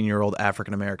 17-year-old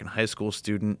African-American high school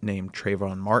student named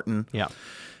Trayvon Martin. Yeah.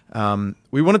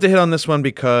 We wanted to hit on this one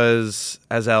because,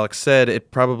 as Alex said,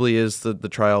 it probably is the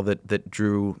trial that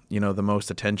drew, the most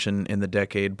attention in the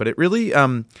decade. But it really,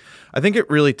 I think it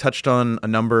really touched on a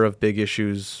number of big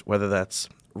issues, whether that's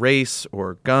race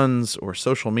or guns or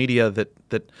social media,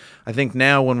 that I think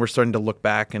now when we're starting to look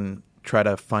back and try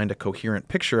to find a coherent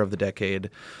picture of the decade,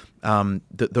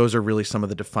 those are really some of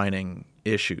the defining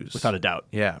issues. Without a doubt.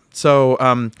 Yeah.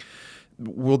 So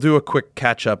we'll do a quick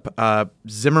catch-up.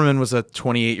 Zimmerman was a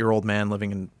 28-year-old man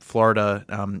living in Florida,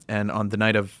 and on the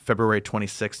night of February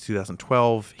 26,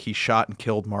 2012, he shot and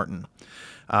killed Martin.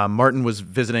 Martin was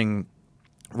visiting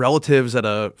relatives at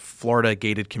a Florida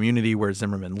gated community where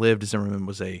Zimmerman lived. Zimmerman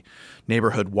was a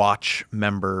neighborhood watch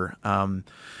member.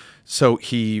 So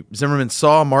Zimmerman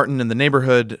saw Martin in the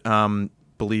neighborhood,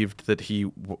 believed that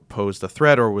he posed a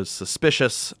threat or was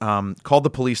suspicious, called the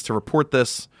police to report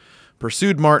this,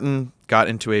 pursued Martin, got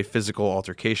into a physical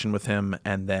altercation with him,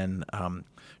 and then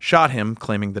shot him,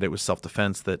 claiming that it was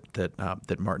self-defense,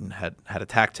 that Martin had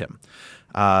attacked him.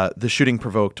 The shooting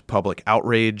provoked public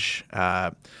outrage.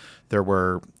 There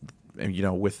were,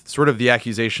 with sort of the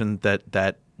accusation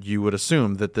that you would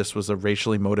assume that this was a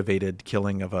racially motivated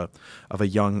killing of a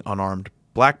young unarmed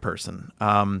black person.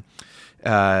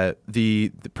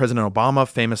 The President Obama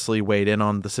famously weighed in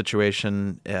on the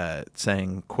situation,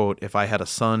 saying, quote, "If I had a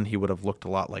son, he would have looked a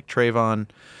lot like Trayvon."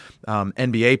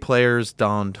 NBA players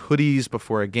donned hoodies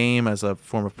before a game as a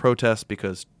form of protest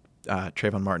because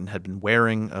Trayvon Martin had been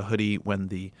wearing a hoodie when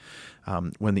the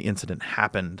incident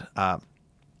happened.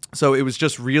 So it was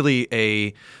just really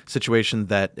a situation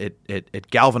that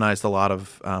it galvanized a lot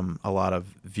of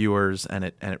viewers, and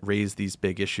it raised these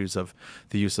big issues of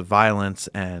the use of violence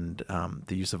and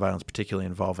the use of violence, particularly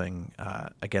involving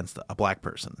against a black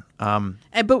person.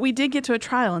 But we did get to a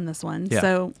trial in this one,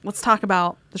 so let's talk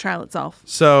about the trial itself.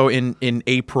 So in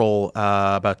April,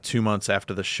 about 2 months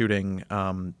after the shooting,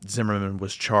 Zimmerman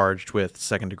was charged with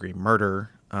second-degree murder.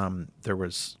 There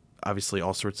was obviously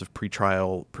all sorts of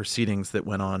pretrial proceedings that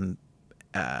went on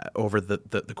over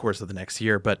the course of the next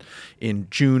year. But in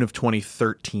June of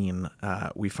 2013,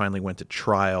 we finally went to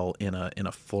trial in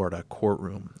a Florida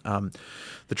courtroom.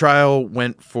 The trial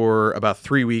went for about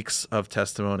 3 weeks of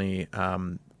testimony,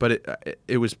 but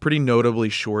it was pretty notably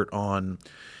short on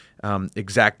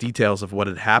exact details of what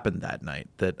had happened that night.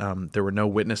 That there were no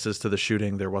witnesses to the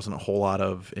shooting. There wasn't a whole lot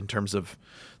in terms of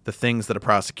the things that a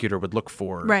prosecutor would look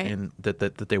for, right, in that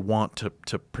they want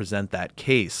to present that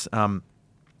case.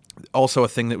 Also, a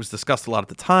thing that was discussed a lot at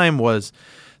the time was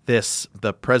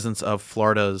the presence of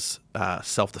Florida's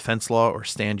self-defense law, or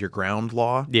stand your ground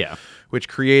law. Yeah. Which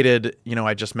created,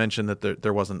 I just mentioned that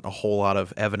there wasn't a whole lot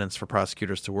of evidence for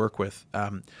prosecutors to work with.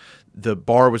 The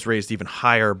bar was raised even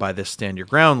higher by this stand your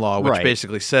ground law, which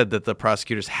basically said that the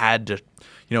prosecutors had to,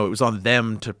 it was on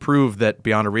them to prove that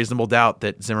beyond a reasonable doubt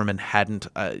that Zimmerman hadn't,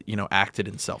 acted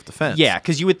in self-defense. Yeah,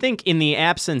 because you would think in the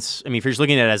absence, if you're just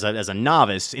looking at it as a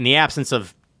novice, in the absence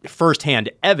of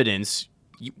firsthand evidence,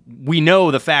 we know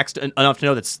the facts enough to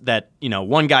know that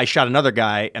one guy shot another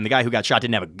guy, and the guy who got shot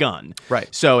didn't have a gun. Right.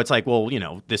 So it's like, well,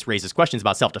 this raises questions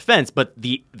about self-defense, but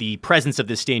the presence of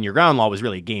this stand your ground law was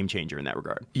really a game changer in that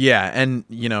regard. Yeah, and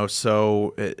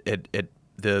so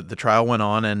the trial went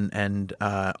on, and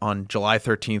on July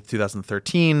 13th,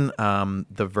 2013,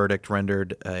 the verdict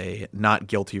rendered a not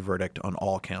guilty verdict on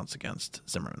all counts against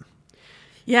Zimmerman.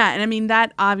 Yeah, and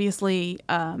that obviously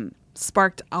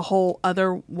sparked a whole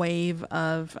other wave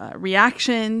of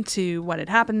reaction to what had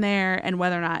happened there and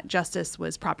whether or not justice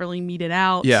was properly meted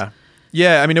out. Yeah.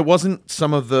 It wasn't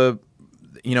some of the,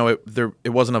 it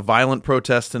wasn't a violent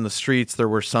protest in the streets. There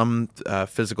were some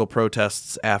physical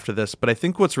protests after this. But I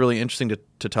think what's really interesting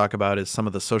to talk about is some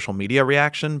of the social media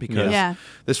reaction, because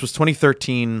this was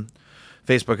 2013.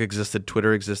 Facebook existed,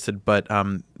 Twitter existed, but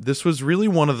this was really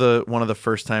one of the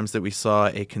first times that we saw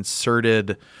a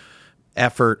concerted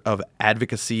effort of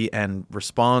advocacy and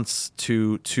response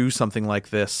to something like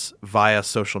this via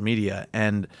social media.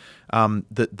 And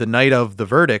the night of the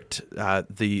verdict,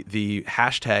 the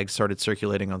hashtag started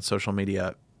circulating on social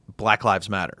media, Black Lives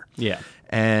Matter. Yeah.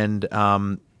 And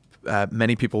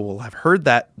many people will have heard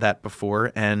that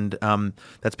before, and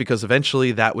that's because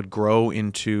eventually that would grow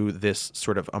into this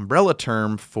sort of umbrella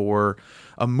term for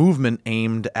a movement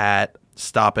aimed at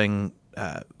stopping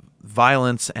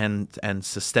violence and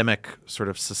systemic sort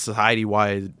of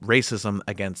society-wide racism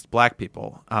against Black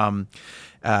people.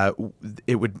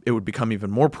 It would become even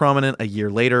more prominent a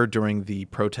year later during the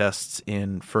protests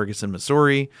in Ferguson,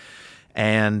 Missouri,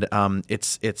 and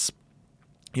it's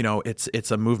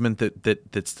a movement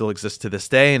that still exists to this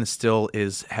day and still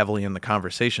is heavily in the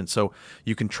conversation. So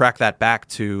you can track that back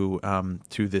to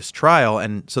this trial,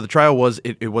 and so the trial was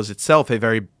itself a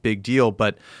very big deal,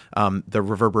 but the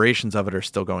reverberations of it are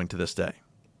still going to this day.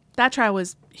 That trial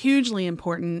was hugely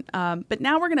important, but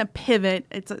now we're going to pivot.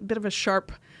 It's a bit of a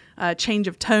sharp change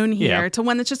of tone here to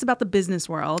one that's just about the business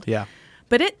world. Yeah,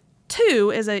 but it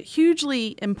too is a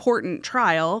hugely important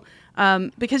trial.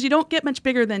 Because you don't get much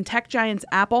bigger than tech giants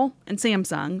Apple and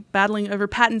Samsung battling over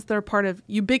patents that are part of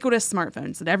ubiquitous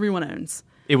smartphones that everyone owns.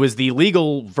 It was the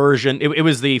legal version. It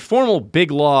was the formal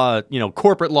big law,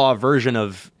 corporate law version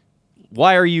of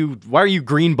why are you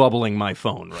green bubbling my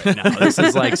phone right now? This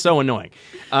is like so annoying.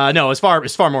 No, it's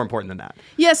far more important than that.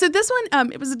 Yeah, so this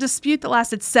one, it was a dispute that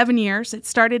lasted 7 years. It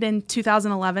started in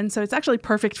 2011, so it's actually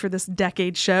perfect for this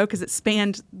decade show because it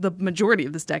spanned the majority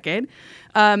of this decade.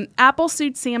 Apple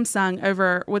sued Samsung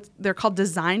over what they're called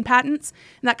design patents,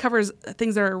 and that covers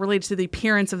things that are related to the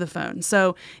appearance of the phone.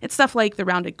 So it's stuff like the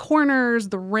rounded corners,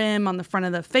 the rim on the front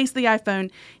of the face of the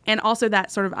iPhone, and also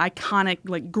that sort of iconic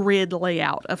like grid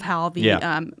layout of how the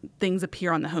things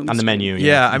appear on the home on screen. The menu.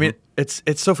 Yeah, I mean, it's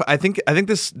so. I think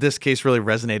this case really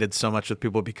resonated so much with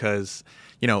people because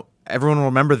everyone will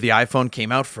remember the iPhone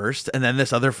came out first, and then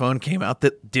this other phone came out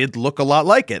that did look a lot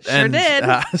like it. Sure did.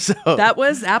 So that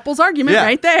was Apple's argument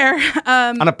right there.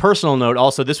 On a personal note,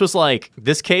 also,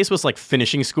 this case was like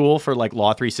finishing school for like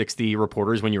Law 360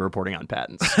 reporters when you're reporting on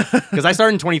patents. Because I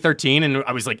started in 2013, and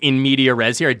I was like in media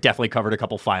res here. I definitely covered a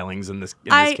couple filings in this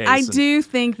case. I do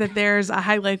think that there's a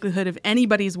high likelihood if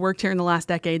anybody's worked here in the last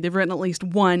decade, they've written at least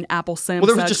one Apple Samsung. Well,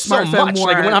 there was just so much. War.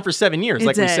 Like it went on for 7 years,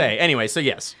 we did. say. Anyway, so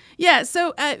yes. Yeah,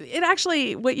 so it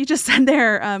actually, what you just said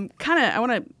there, I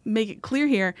want to make it clear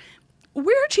here.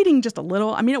 We're cheating just a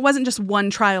little. I mean, it wasn't just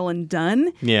one trial and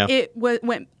done. Yeah. It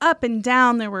went up and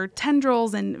down. There were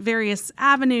tendrils and various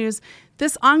avenues.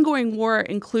 This ongoing war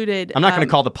included... I'm not going to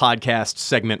call the podcast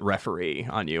segment referee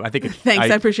on you. I think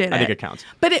Thanks, I appreciate it. I think it counts.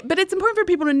 But it's important for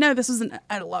people to know this was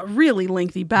a really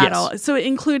lengthy battle. Yes. So it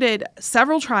included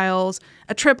several trials,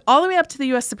 a trip all the way up to the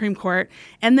U.S. Supreme Court,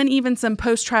 and then even some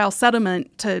post-trial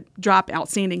settlement to drop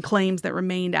outstanding claims that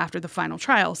remained after the final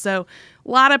trial. So a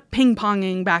lot of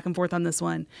ping-ponging back and forth on this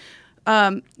one.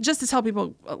 Just to tell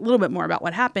people a little bit more about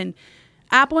what happened,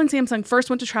 Apple and Samsung first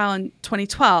went to trial in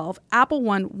 2012. Apple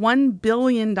won $1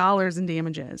 billion in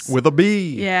damages. with a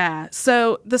B. Yeah.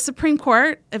 So the Supreme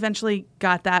Court eventually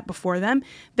got that before them.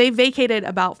 They vacated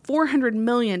about $400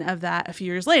 million of that a few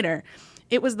years later.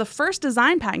 It was the first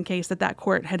design patent case that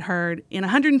court had heard in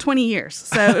 120 years.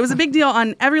 So it was a big deal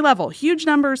on every level. Huge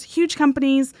numbers, huge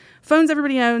companies, phones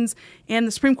everybody owns, and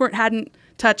the Supreme Court hadn't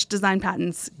touch design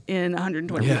patents in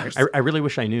 120 years. I really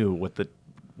wish I knew what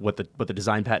the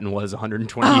design patent was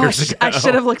 120 years ago. I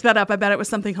should have looked that up. I bet it was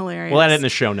something hilarious. We'll add it in the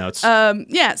show notes.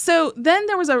 So then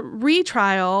there was a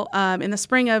retrial in the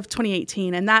spring of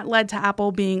 2018, and that led to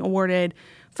Apple being awarded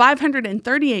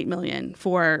 $538 million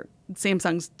for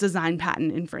Samsung's design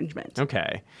patent infringement.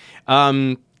 Okay.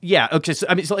 Okay.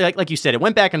 So, like you said, it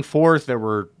went back and forth. There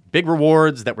were big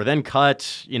rewards that were then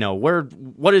cut.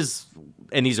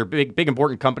 And these are big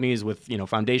important companies with,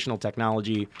 foundational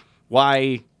technology.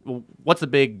 What's the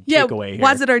big takeaway here?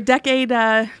 Was it our decade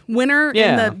winner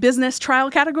in the business trial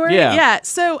category? Yeah.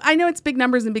 So I know it's big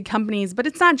numbers and big companies, but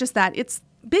it's not just that. It's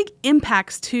big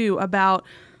impacts, too, about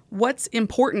what's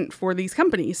important for these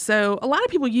companies. So a lot of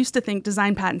people used to think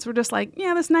design patents were just like,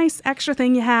 this nice extra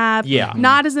thing you have. Yeah.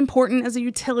 Not as important as a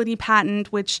utility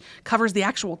patent, which covers the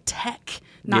actual tech,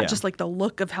 not just like the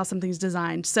look of how something's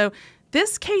designed. So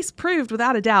this case proved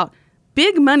without a doubt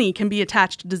big money can be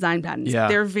attached to design patents. Yeah.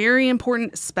 They're very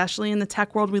important, especially in the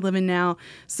tech world we live in now.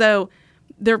 So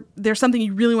they're something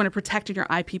you really want to protect in your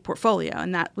IP portfolio,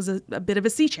 and that was a bit of a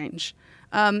sea change.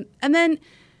 And then,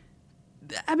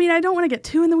 I don't want to get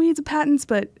too in the weeds of patents,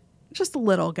 but just a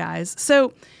little, guys.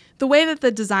 So the way that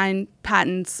the design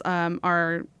patents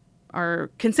are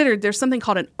considered, there's something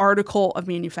called an article of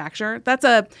manufacture. That's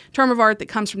a term of art that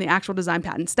comes from the actual design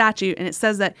patent statute, and it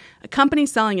says that a company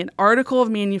selling an article of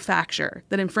manufacture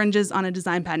that infringes on a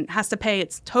design patent has to pay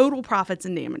its total profits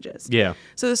and damages. Yeah.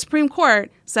 So the Supreme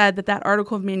Court said that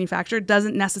article of manufacture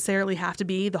doesn't necessarily have to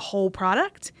be the whole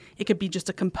product. It could be just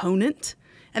a component.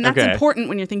 And that's important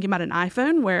when you're thinking about an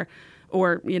iPhone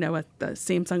or a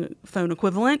Samsung phone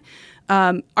equivalent.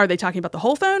 Are they talking about the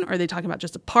whole phone, or are they talking about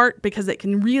just a part? Because it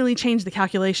can really change the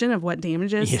calculation of what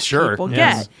damages people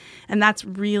get. And that's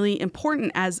really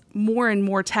important as more and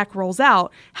more tech rolls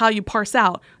out, how you parse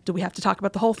out, do we have to talk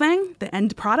about the whole thing, the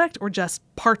end product, or just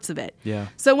parts of it? Yeah.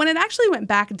 So when it actually went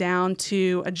back down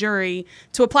to a jury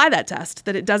to apply that test,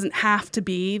 that it doesn't have to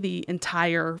be the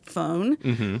entire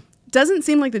phone, doesn't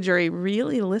seem like the jury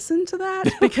really listened to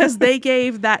that, because they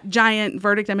gave that giant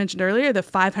verdict I mentioned earlier, the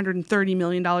 $530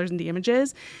 million in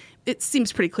damages. It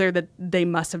seems pretty clear that they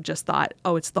must have just thought,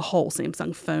 it's the whole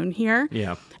Samsung phone here.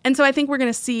 Yeah. And so I think we're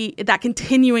going to see that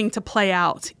continuing to play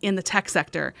out in the tech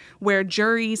sector, where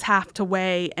juries have to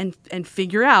weigh and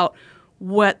figure out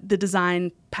what the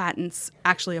design patents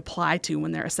actually apply to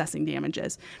when they're assessing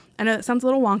damages. I know that sounds a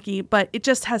little wonky, but it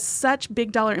just has such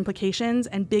big dollar implications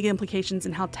and big implications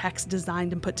in how tech's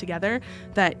designed and put together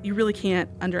that you really can't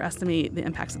underestimate the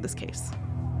impacts of this case.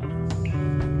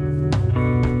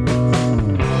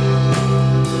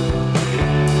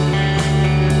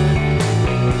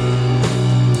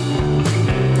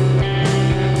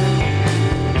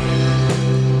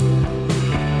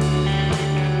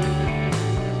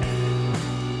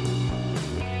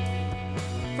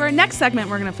 For our next segment,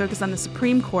 we're going to focus on the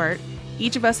Supreme Court.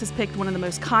 Each of us has picked one of the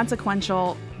most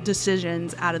consequential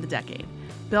decisions out of the decade.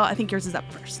 Bill, I think yours is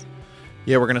up first.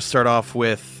 Yeah, we're going to start off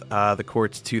with the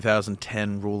court's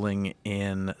 2010 ruling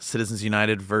in Citizens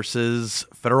United versus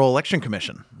Federal Election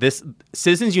Commission. This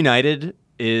Citizens United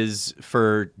is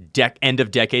for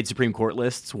end-of-decade Supreme Court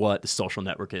lists what The Social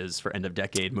Network is for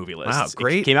end-of-decade movie lists. Wow,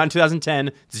 great. It came out in 2010.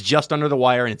 It's just under the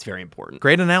wire, and it's very important.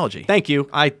 Great analogy. Thank you.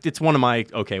 It's one of my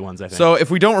okay ones, I think. So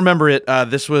if we don't remember it,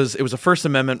 it was a First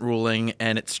Amendment ruling,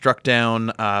 and it struck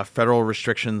down federal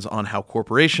restrictions on how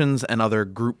corporations and other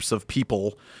groups of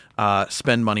people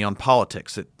spend money on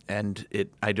politics.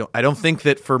 I don't think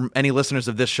that for any listeners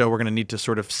of this show, we're going to need to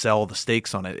sort of sell the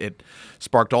stakes on it. It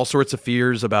sparked all sorts of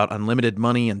fears about unlimited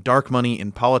money and dark money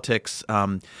in politics.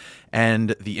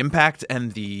 And the impact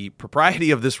and the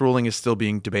propriety of this ruling is still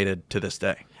being debated to this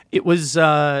day. It was,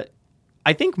 I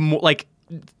think, more like,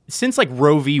 since like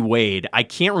Roe v. Wade, I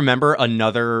can't remember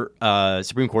another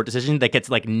Supreme Court decision that gets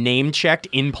like name checked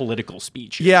in political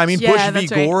speech. Yeah, I mean, Bush v.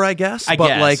 Gore, right. I guess.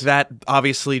 But like that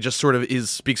obviously just sort of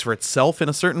speaks for itself in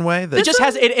a certain way. It just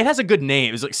has it has a good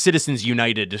name. It's like Citizens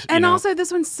United. And also,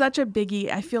 this one's such a biggie.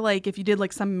 I feel like if you did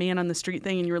like some man on the street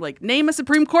thing and you were like, name a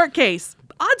Supreme Court case,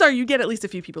 odds are you get at least a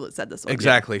few people that said this one.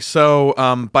 Exactly. So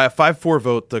by a 5-4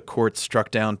 vote, the court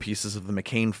struck down pieces of the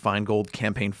McCain-Feingold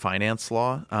campaign finance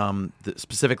law,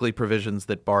 specifically provisions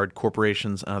that barred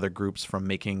corporations and other groups from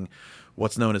making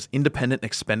what's known as independent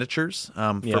expenditures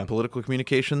for political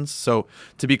communications. So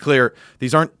to be clear,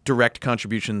 these aren't direct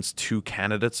contributions to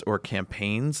candidates or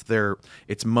campaigns.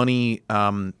 It's money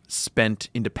spent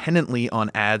independently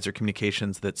on ads or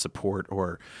communications that support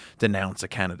or denounce a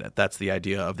candidate. That's the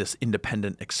idea of this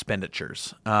independent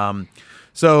expenditures.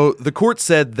 So the court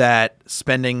said that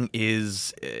spending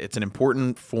it's an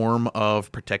important form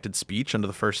of protected speech under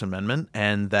the First Amendment,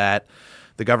 and that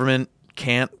the government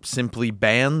can't simply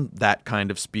ban that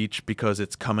kind of speech because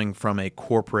it's coming from a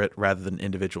corporate rather than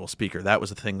individual speaker. That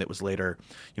was a thing that was later,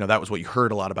 that was what you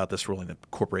heard a lot about this ruling,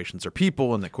 that corporations are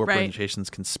people and that corporations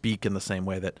can speak in the same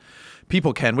way that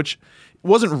people can, which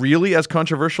wasn't really as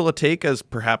controversial a take as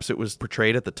perhaps it was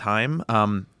portrayed at the time.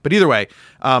 But either way,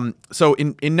 so in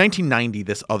 1990,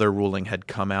 this other ruling had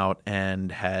come out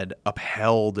and had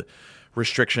upheld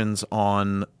restrictions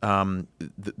had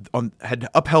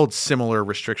upheld similar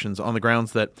restrictions on the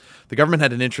grounds that the government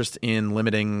had an interest in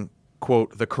limiting,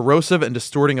 quote, the corrosive and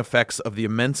distorting effects of the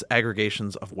immense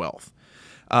aggregations of wealth.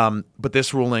 But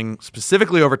this ruling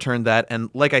specifically overturned that, and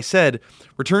like I said,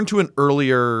 returned to an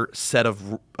earlier set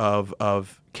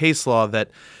of case law that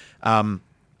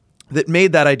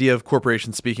made that idea of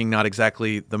corporation speaking not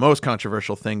exactly the most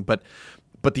controversial thing, but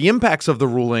the impacts of the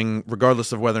ruling,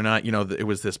 regardless of whether or not it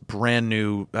was this brand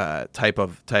new type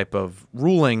of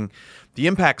ruling, the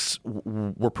impacts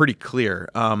were pretty clear.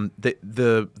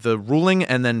 The ruling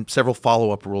and then several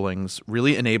follow-up rulings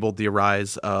really enabled the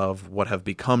rise of what have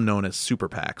become known as super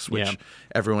PACs, which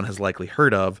everyone has likely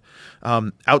heard of.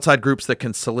 Outside groups that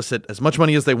can solicit as much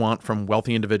money as they want from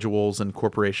wealthy individuals and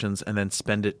corporations and then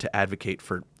spend it to advocate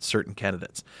for certain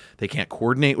candidates. They can't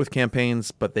coordinate with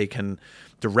campaigns, but they can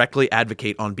directly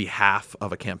advocate on behalf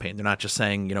of a campaign. They're not just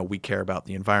saying, we care about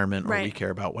the environment or we care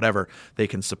about whatever. They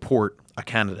can support a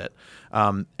candidate.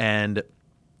 And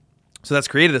so that's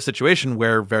created a situation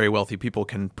where very wealthy people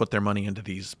can put their money into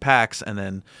these PACs and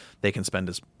then they can spend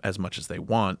as much as they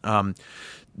want.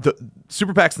 The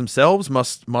super PACs themselves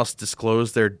must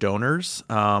disclose their donors.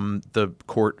 The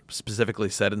court specifically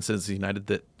said in Citizens United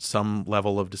that some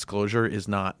level of disclosure is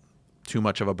not too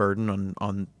much of a burden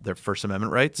on their First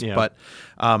Amendment rights. Yeah. But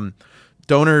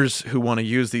donors who want to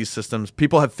use these systems,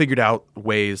 people have figured out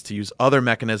ways to use other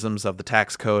mechanisms of the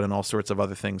tax code and all sorts of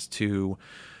other things to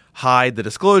hide the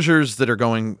disclosures that are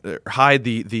hide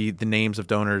the names of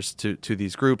donors to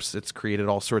these groups. It's created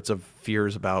all sorts of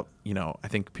fears about, I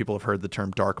think people have heard the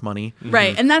term dark money.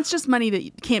 Right. And that's just money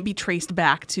that can't be traced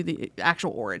back to the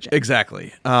actual origin.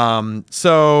 Exactly.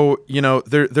 So,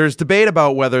 there's debate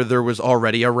about whether there was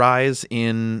already a rise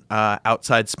in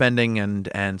outside spending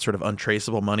and sort of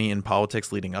untraceable money in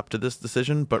politics leading up to this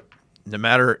decision. But no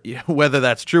matter whether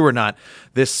that's true or not,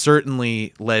 this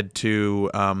certainly led to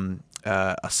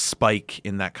a spike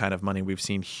in that kind of money. We've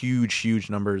seen huge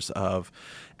numbers of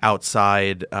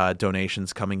outside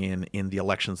donations coming in the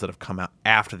elections that have come out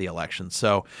after the election.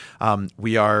 So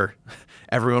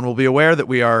everyone will be aware that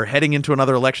we are heading into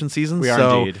another election season. We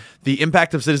are indeed. The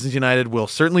impact of Citizens United will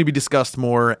certainly be discussed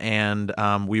more, and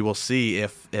we will see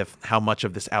if how much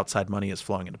of this outside money is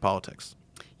flowing into politics.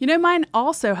 Mine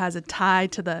also has a tie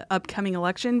to the upcoming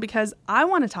election because I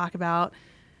want to talk about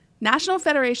National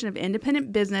Federation of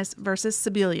Independent Business versus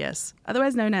Sebelius,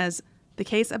 otherwise known as the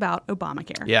case about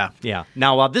Obamacare. Yeah.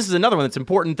 Now, this is another one that's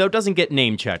important, though it doesn't get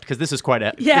name checked because this is quite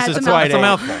a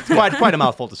mouthful. It's quite a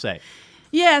mouthful to say.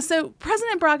 Yeah, so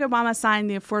President Barack Obama signed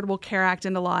the Affordable Care Act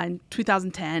into law in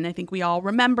 2010. I think we all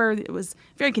remember it was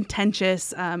very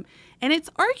contentious, and it's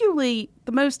arguably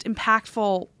the most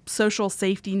impactful social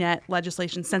safety net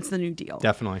legislation since the New Deal.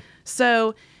 Definitely.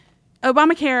 So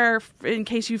Obamacare, in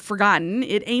case you've forgotten,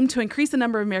 it aimed to increase the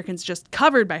number of Americans just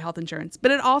covered by health insurance,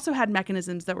 but it also had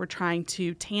mechanisms that were trying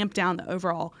to tamp down the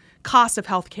overall cost of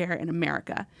health care in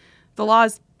America. The law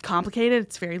is complicated,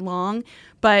 it's very long,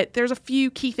 but there's a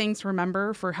few key things to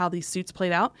remember for how these suits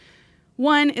played out.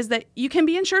 One is that you can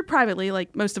be insured privately,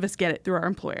 like most of us get it through our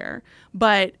employer,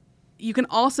 but you can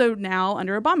also now,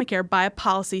 under Obamacare, buy a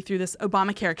policy through this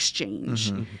Obamacare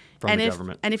exchange. Mm-hmm. From the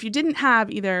government. And if you didn't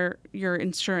have either your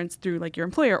insurance through your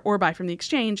employer or buy from the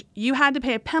exchange, you had to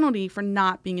pay a penalty for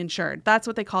not being insured. That's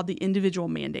what they called the individual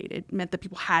mandate. It meant that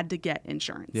people had to get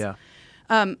insurance. Yeah.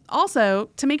 Also,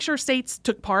 to make sure states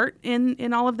took part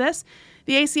in all of this,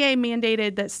 the ACA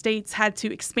mandated that states had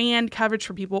to expand coverage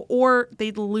for people or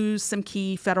they'd lose some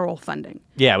key federal funding.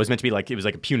 Yeah, it was meant to be like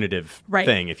a punitive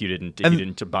thing if you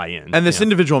didn't buy in. And this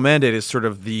individual mandate is sort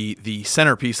of the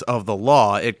centerpiece of the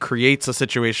law. It creates a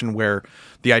situation where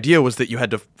the idea was that you had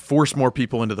to force more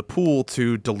people into the pool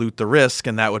to dilute the risk,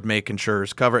 and that would make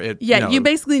insurers cover it. Yeah, you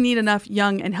basically need enough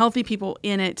young and healthy people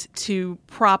in it to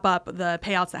prop up the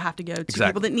payouts that have to go to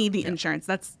people that need the insurance.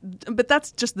 That's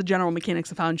just the general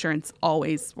mechanics of how insurance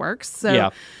always works.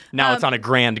 So now it's on a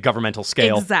grand governmental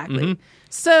scale. Exactly. Mm-hmm.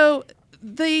 So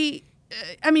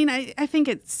I think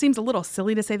it seems a little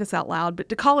silly to say this out loud, but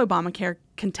to call Obamacare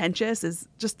contentious is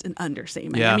just an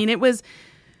understatement. Yeah. I mean, it was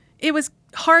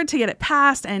hard to get it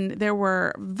passed, and there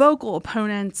were vocal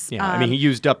opponents. Yeah, I mean, he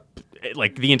used up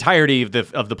like the entirety of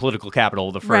the political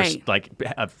capital the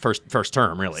first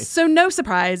term, really. So no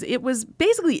surprise, it was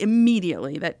basically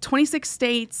immediately that 26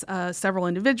 states, several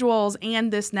individuals,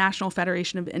 and this National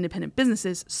Federation of Independent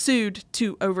Businesses sued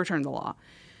to overturn the law.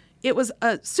 It was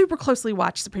a super closely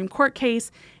watched Supreme Court case,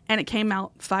 and it came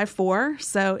out 5-4.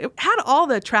 So it had all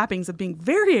the trappings of being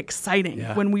very exciting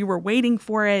when we were waiting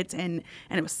for it, and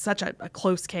it was such a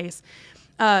close case.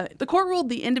 The court ruled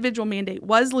the individual mandate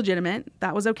was legitimate.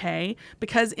 That was okay,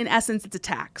 because in essence, it's a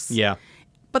tax. Yeah.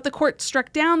 But the court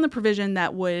struck down the provision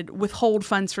that would withhold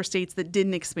funds for states that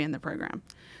didn't expand the program.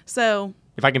 So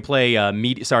if I can play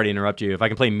sorry to interrupt you. If I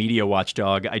can play media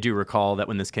watchdog, I do recall that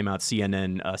when this came out,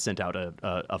 CNN sent out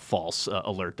a false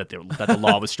alert that the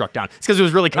law was struck down. It's because it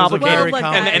was really complicated,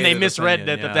 and they misread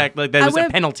that was a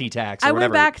penalty tax. I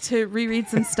went back to reread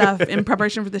some stuff in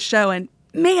preparation for the show, and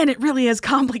man, it really is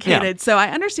complicated. Yeah. So I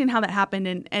understand how that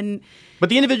happened, but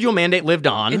the individual mandate lived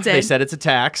on. They said it's a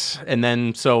tax, and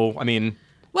then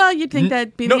well, you'd think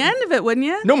that'd be the end of it, wouldn't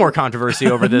you? No more controversy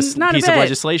over this piece of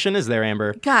legislation, is there,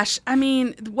 Amber? Gosh, I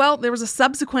mean, well, there was a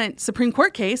subsequent Supreme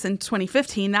Court case in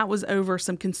 2015 that was over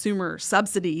some consumer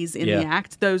subsidies in the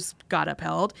act. Those got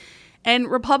upheld. And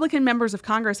Republican members of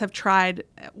Congress have tried,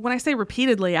 when I say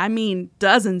repeatedly, I mean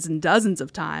dozens and dozens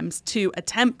of times, to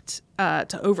attempt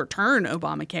to overturn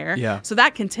Obamacare. Yeah. So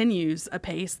that continues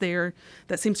apace there.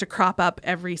 That seems to crop up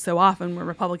every so often where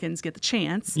Republicans get the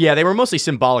chance. Yeah, they were mostly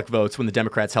symbolic votes when the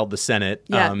Democrats held the Senate.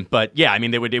 Yeah. But yeah, I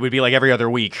mean, it would be like every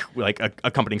other week, like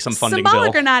accompanying some funding bill.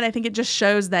 Symbolic or not, I think it just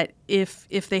shows that if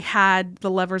they had the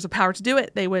levers of power to do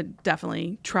it, they would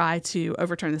definitely try to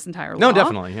overturn this entire law. No,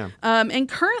 definitely, yeah. And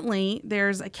currently,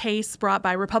 there's a case brought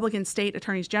by Republican state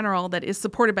attorneys general that is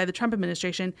supported by the Trump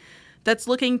administration that's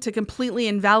looking to completely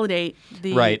invalidate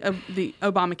the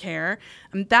Obamacare.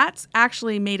 That's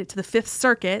actually made it to the Fifth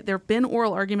Circuit. There have been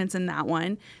oral arguments in that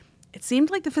one. It seemed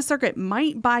like the Fifth Circuit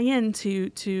might buy into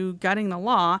gutting the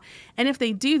law. And if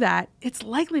they do that, it's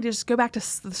likely to just go back to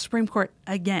the Supreme Court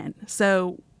again.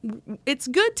 So it's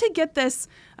good to get this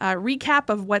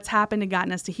recap of what's happened and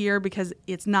gotten us to here, because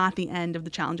it's not the end of the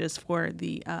challenges for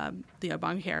the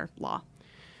Obamacare law.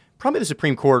 Probably the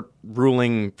Supreme Court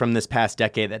ruling from this past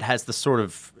decade that has the sort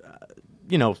of,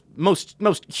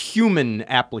 most human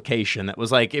application that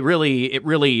was like, it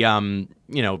really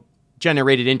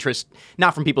generated interest,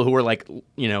 not from people who were like,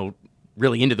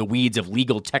 really into the weeds of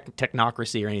legal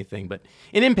technocracy or anything, but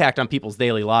an impact on people's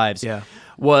daily lives,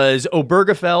 was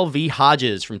Obergefell v.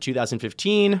 Hodges from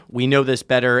 2015. We know this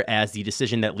better as the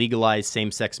decision that legalized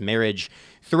same-sex marriage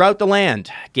throughout the land,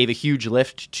 gave a huge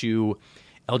lift to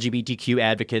LGBTQ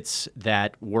advocates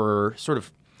that were sort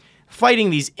of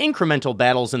fighting these incremental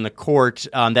battles in the court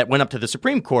that went up to the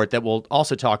Supreme Court that we'll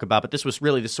also talk about. But this was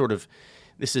really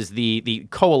this is the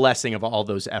coalescing of all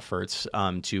those efforts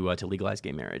to legalize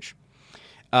gay marriage.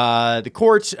 The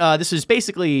court, this is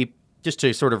basically just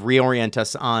to sort of reorient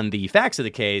us on the facts of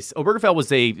the case. Obergefell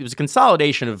was a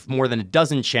consolidation of more than a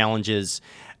dozen challenges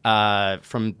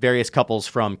from various couples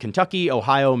from Kentucky,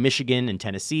 Ohio, Michigan, and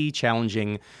Tennessee,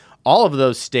 challenging all of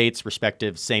those states'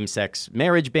 respective same-sex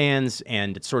marriage bans,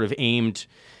 and it sort of aimed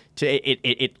to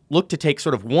it looked to take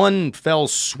sort of one fell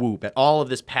swoop at all of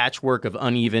this patchwork of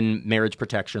uneven marriage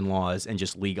protection laws and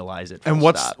just legalize it. And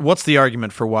what's the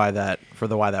argument for why that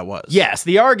was? Yes,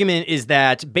 the argument is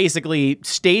that basically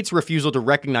states' refusal to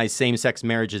recognize same-sex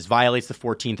marriages violates the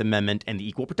 14th Amendment and the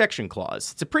Equal Protection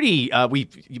Clause. It's a pretty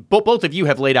both of you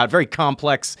have laid out very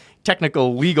complex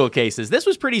technical legal cases. This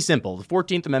was pretty simple. The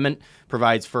 14th Amendment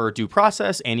provides for due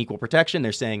process and equal protection.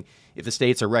 They're saying if the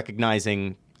states are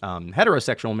recognizing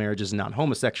heterosexual marriages and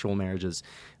non-homosexual marriages,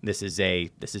 this is a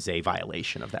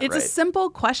violation of that right. It's a simple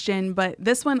question, but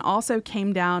this one also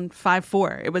came down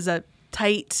 5-4. It was a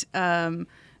tight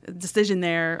decision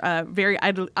there. Very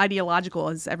ideological,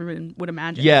 as everyone would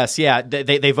imagine. Yes, yeah.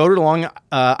 They voted along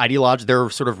their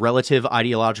sort of relative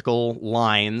ideological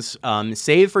lines,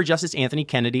 save for Justice Anthony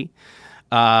Kennedy,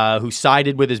 who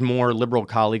sided with his more liberal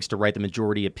colleagues to write the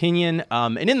majority opinion.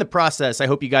 And in the process, I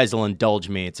hope you guys will indulge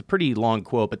me. It's a pretty long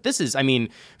quote, but this is,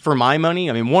 for my money,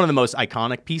 one of the most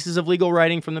iconic pieces of legal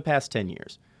writing from the past 10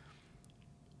 years.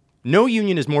 No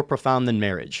union is more profound than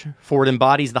marriage, for it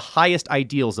embodies the highest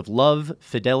ideals of love,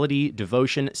 fidelity,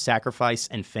 devotion, sacrifice,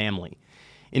 and family.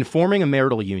 In forming a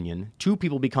marital union, two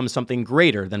people become something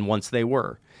greater than once they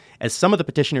were. As some of the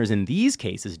petitioners in these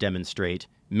cases demonstrate,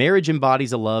 marriage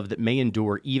embodies a love that may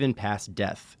endure even past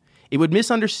death. It would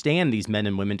misunderstand these men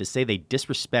and women to say they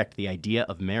disrespect the idea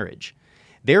of marriage.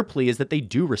 Their plea is that they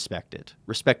do respect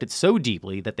it so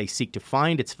deeply that they seek to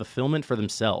find its fulfillment for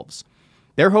themselves.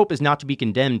 Their hope is not to be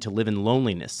condemned to live in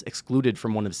loneliness, excluded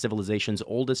from one of civilization's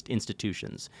oldest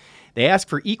institutions. They ask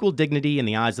for equal dignity in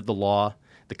the eyes of the law.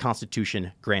 The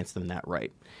Constitution grants them that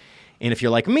right. And if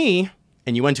you're like me,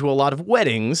 and you went to a lot of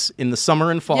weddings in the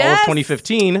summer and fall of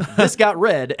 2015, this got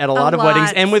read at a lot of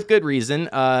weddings, and with good reason.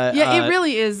 It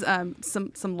really is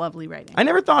some lovely writing. I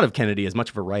never thought of Kennedy as much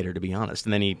of a writer, to be honest.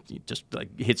 And then he just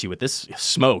hits you with this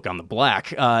smoke on the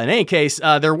black. In any case,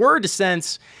 there were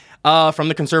dissents from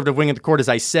the conservative wing of the court, as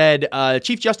I said.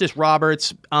 Chief Justice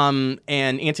Roberts and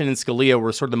Antonin Scalia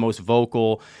were sort of the most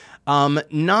vocal,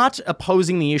 not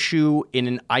opposing the issue in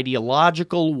an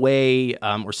ideological way,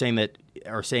 or saying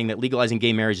that legalizing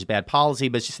gay marriage is bad policy,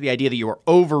 but it's just the idea that you are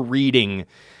overreading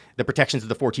the protections of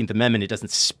the 14th Amendment. It doesn't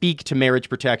speak to marriage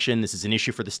protection. This is an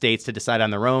issue for the states to decide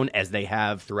on their own, as they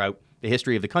have throughout the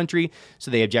history of the country, so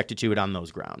they objected to it on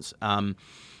those grounds.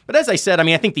 But as I said,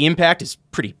 I think the impact is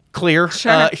pretty clear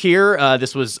here.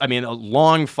 This was, a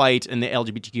long fight in the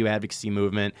LGBTQ advocacy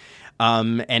movement,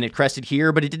 and it crested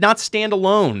here, but it did not stand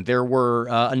alone. There were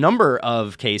a number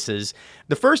of cases.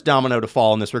 The first domino to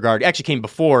fall in this regard actually came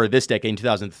before this decade, in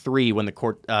 2003, when the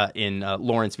court in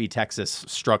Lawrence v. Texas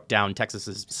struck down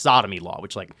Texas's sodomy law,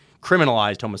 which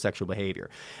criminalized homosexual behavior.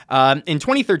 In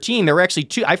 2013, there were actually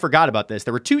two. I forgot about this.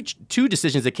 There were two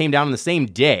decisions that came down on the same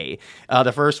day.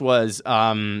 The first was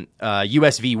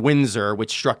U.S. v. Windsor,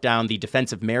 which struck down the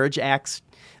Defense of Marriage Act's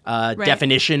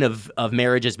definition of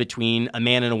marriage as between a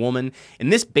man and a woman.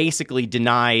 And this basically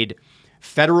denied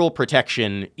federal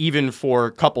protection even for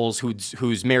couples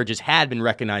whose marriages had been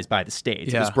recognized by the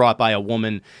states. Yeah. It was brought by a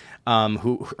woman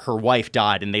who her wife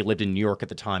died, and they lived in New York at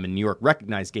the time, and New York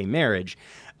recognized gay marriage.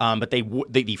 But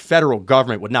the federal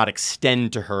government would not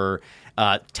extend to her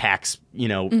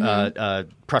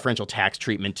preferential tax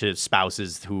treatment to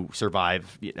spouses who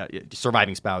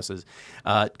surviving spouses,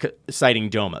 citing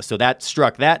DOMA. So that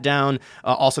struck that down.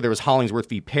 Also, there was Hollingsworth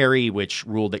v. Perry, which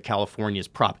ruled that California's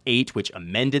Prop 8, which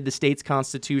amended the state's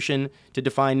constitution to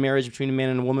define marriage between a man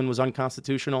and a woman, was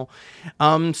unconstitutional.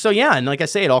 And like I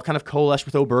say, it all kind of coalesced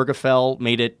with Obergefell,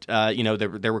 made it,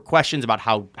 there were questions about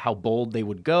how bold they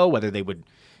would go, whether they would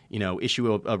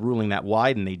issue a ruling that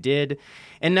wide, and they did.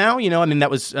 And now, that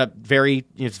was a very,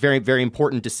 very, very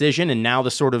important decision. And now the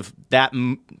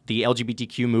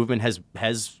LGBTQ movement has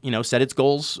set its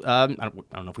goals. I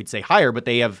don't know if we'd say higher, but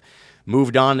they have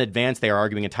moved on, advanced. They are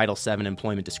arguing a Title VII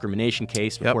employment discrimination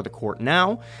case before the court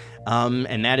now.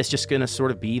 And that is just going to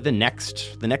sort of be the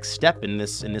next step in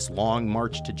this long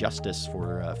march to justice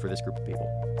for this group of people.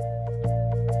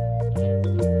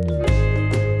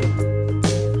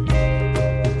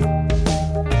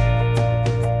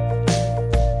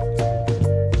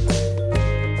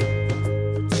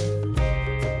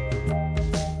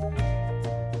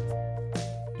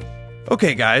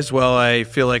 Okay, guys. Well, I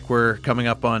feel like we're coming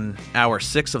up on hour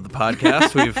 6 of the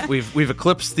podcast. We've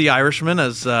eclipsed The Irishman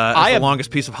as the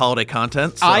longest piece of holiday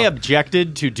content. So. I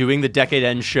objected to doing the Decade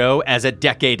End show as a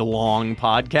decade-long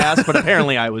podcast, but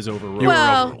apparently I was overruled.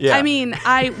 Well, yeah.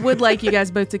 I would like you guys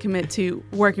both to commit to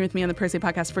working with me on the Per Se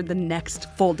podcast for the next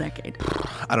full decade.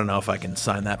 I don't know if I can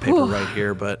sign that paper right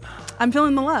here, but I'm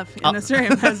feeling the love in this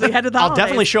room as we head to the holidays. I'll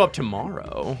definitely show up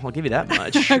tomorrow. I'll give you that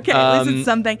much. Okay, at least it's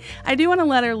something. I do want to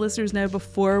let our listeners know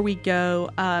before we go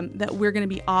that we're going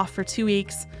to be off for 2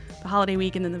 weeks, the holiday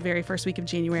week and then the very first week of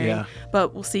January. Yeah.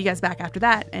 But we'll see you guys back after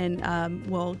that, and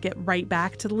we'll get right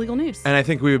back to the legal news. And I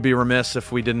think we would be remiss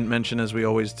if we didn't mention, as we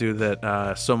always do,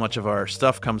 that so much of our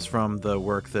stuff comes from the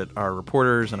work that our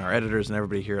reporters and our editors and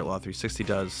everybody here at Law 360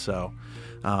 does. So,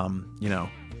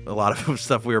 a lot of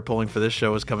stuff we were pulling for this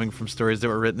show was coming from stories that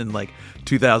were written in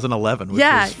 2011, which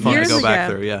was fun to go back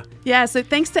through. Yeah. So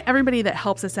thanks to everybody that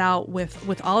helps us out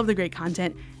with all of the great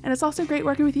content. And it's also great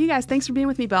working with you guys. Thanks for being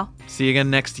with me, Bill. See you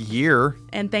again next year.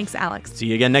 And thanks, Alex. See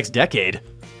you again next decade.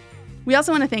 We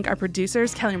also want to thank our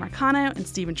producers, Kelly Marcano and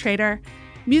Stephen Trader.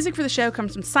 Music for the show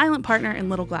comes from Silent Partner and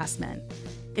Little Glass Men.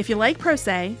 If you like Pro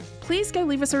Se, please go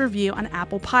leave us a review on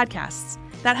Apple Podcasts.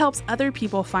 That helps other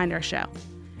people find our show.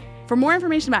 For more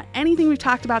information about anything we've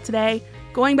talked about today,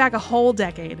 going back a whole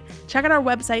decade, check out our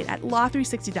website at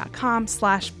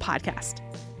law360.com/podcast.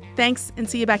 Thanks, and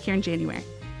see you back here in January.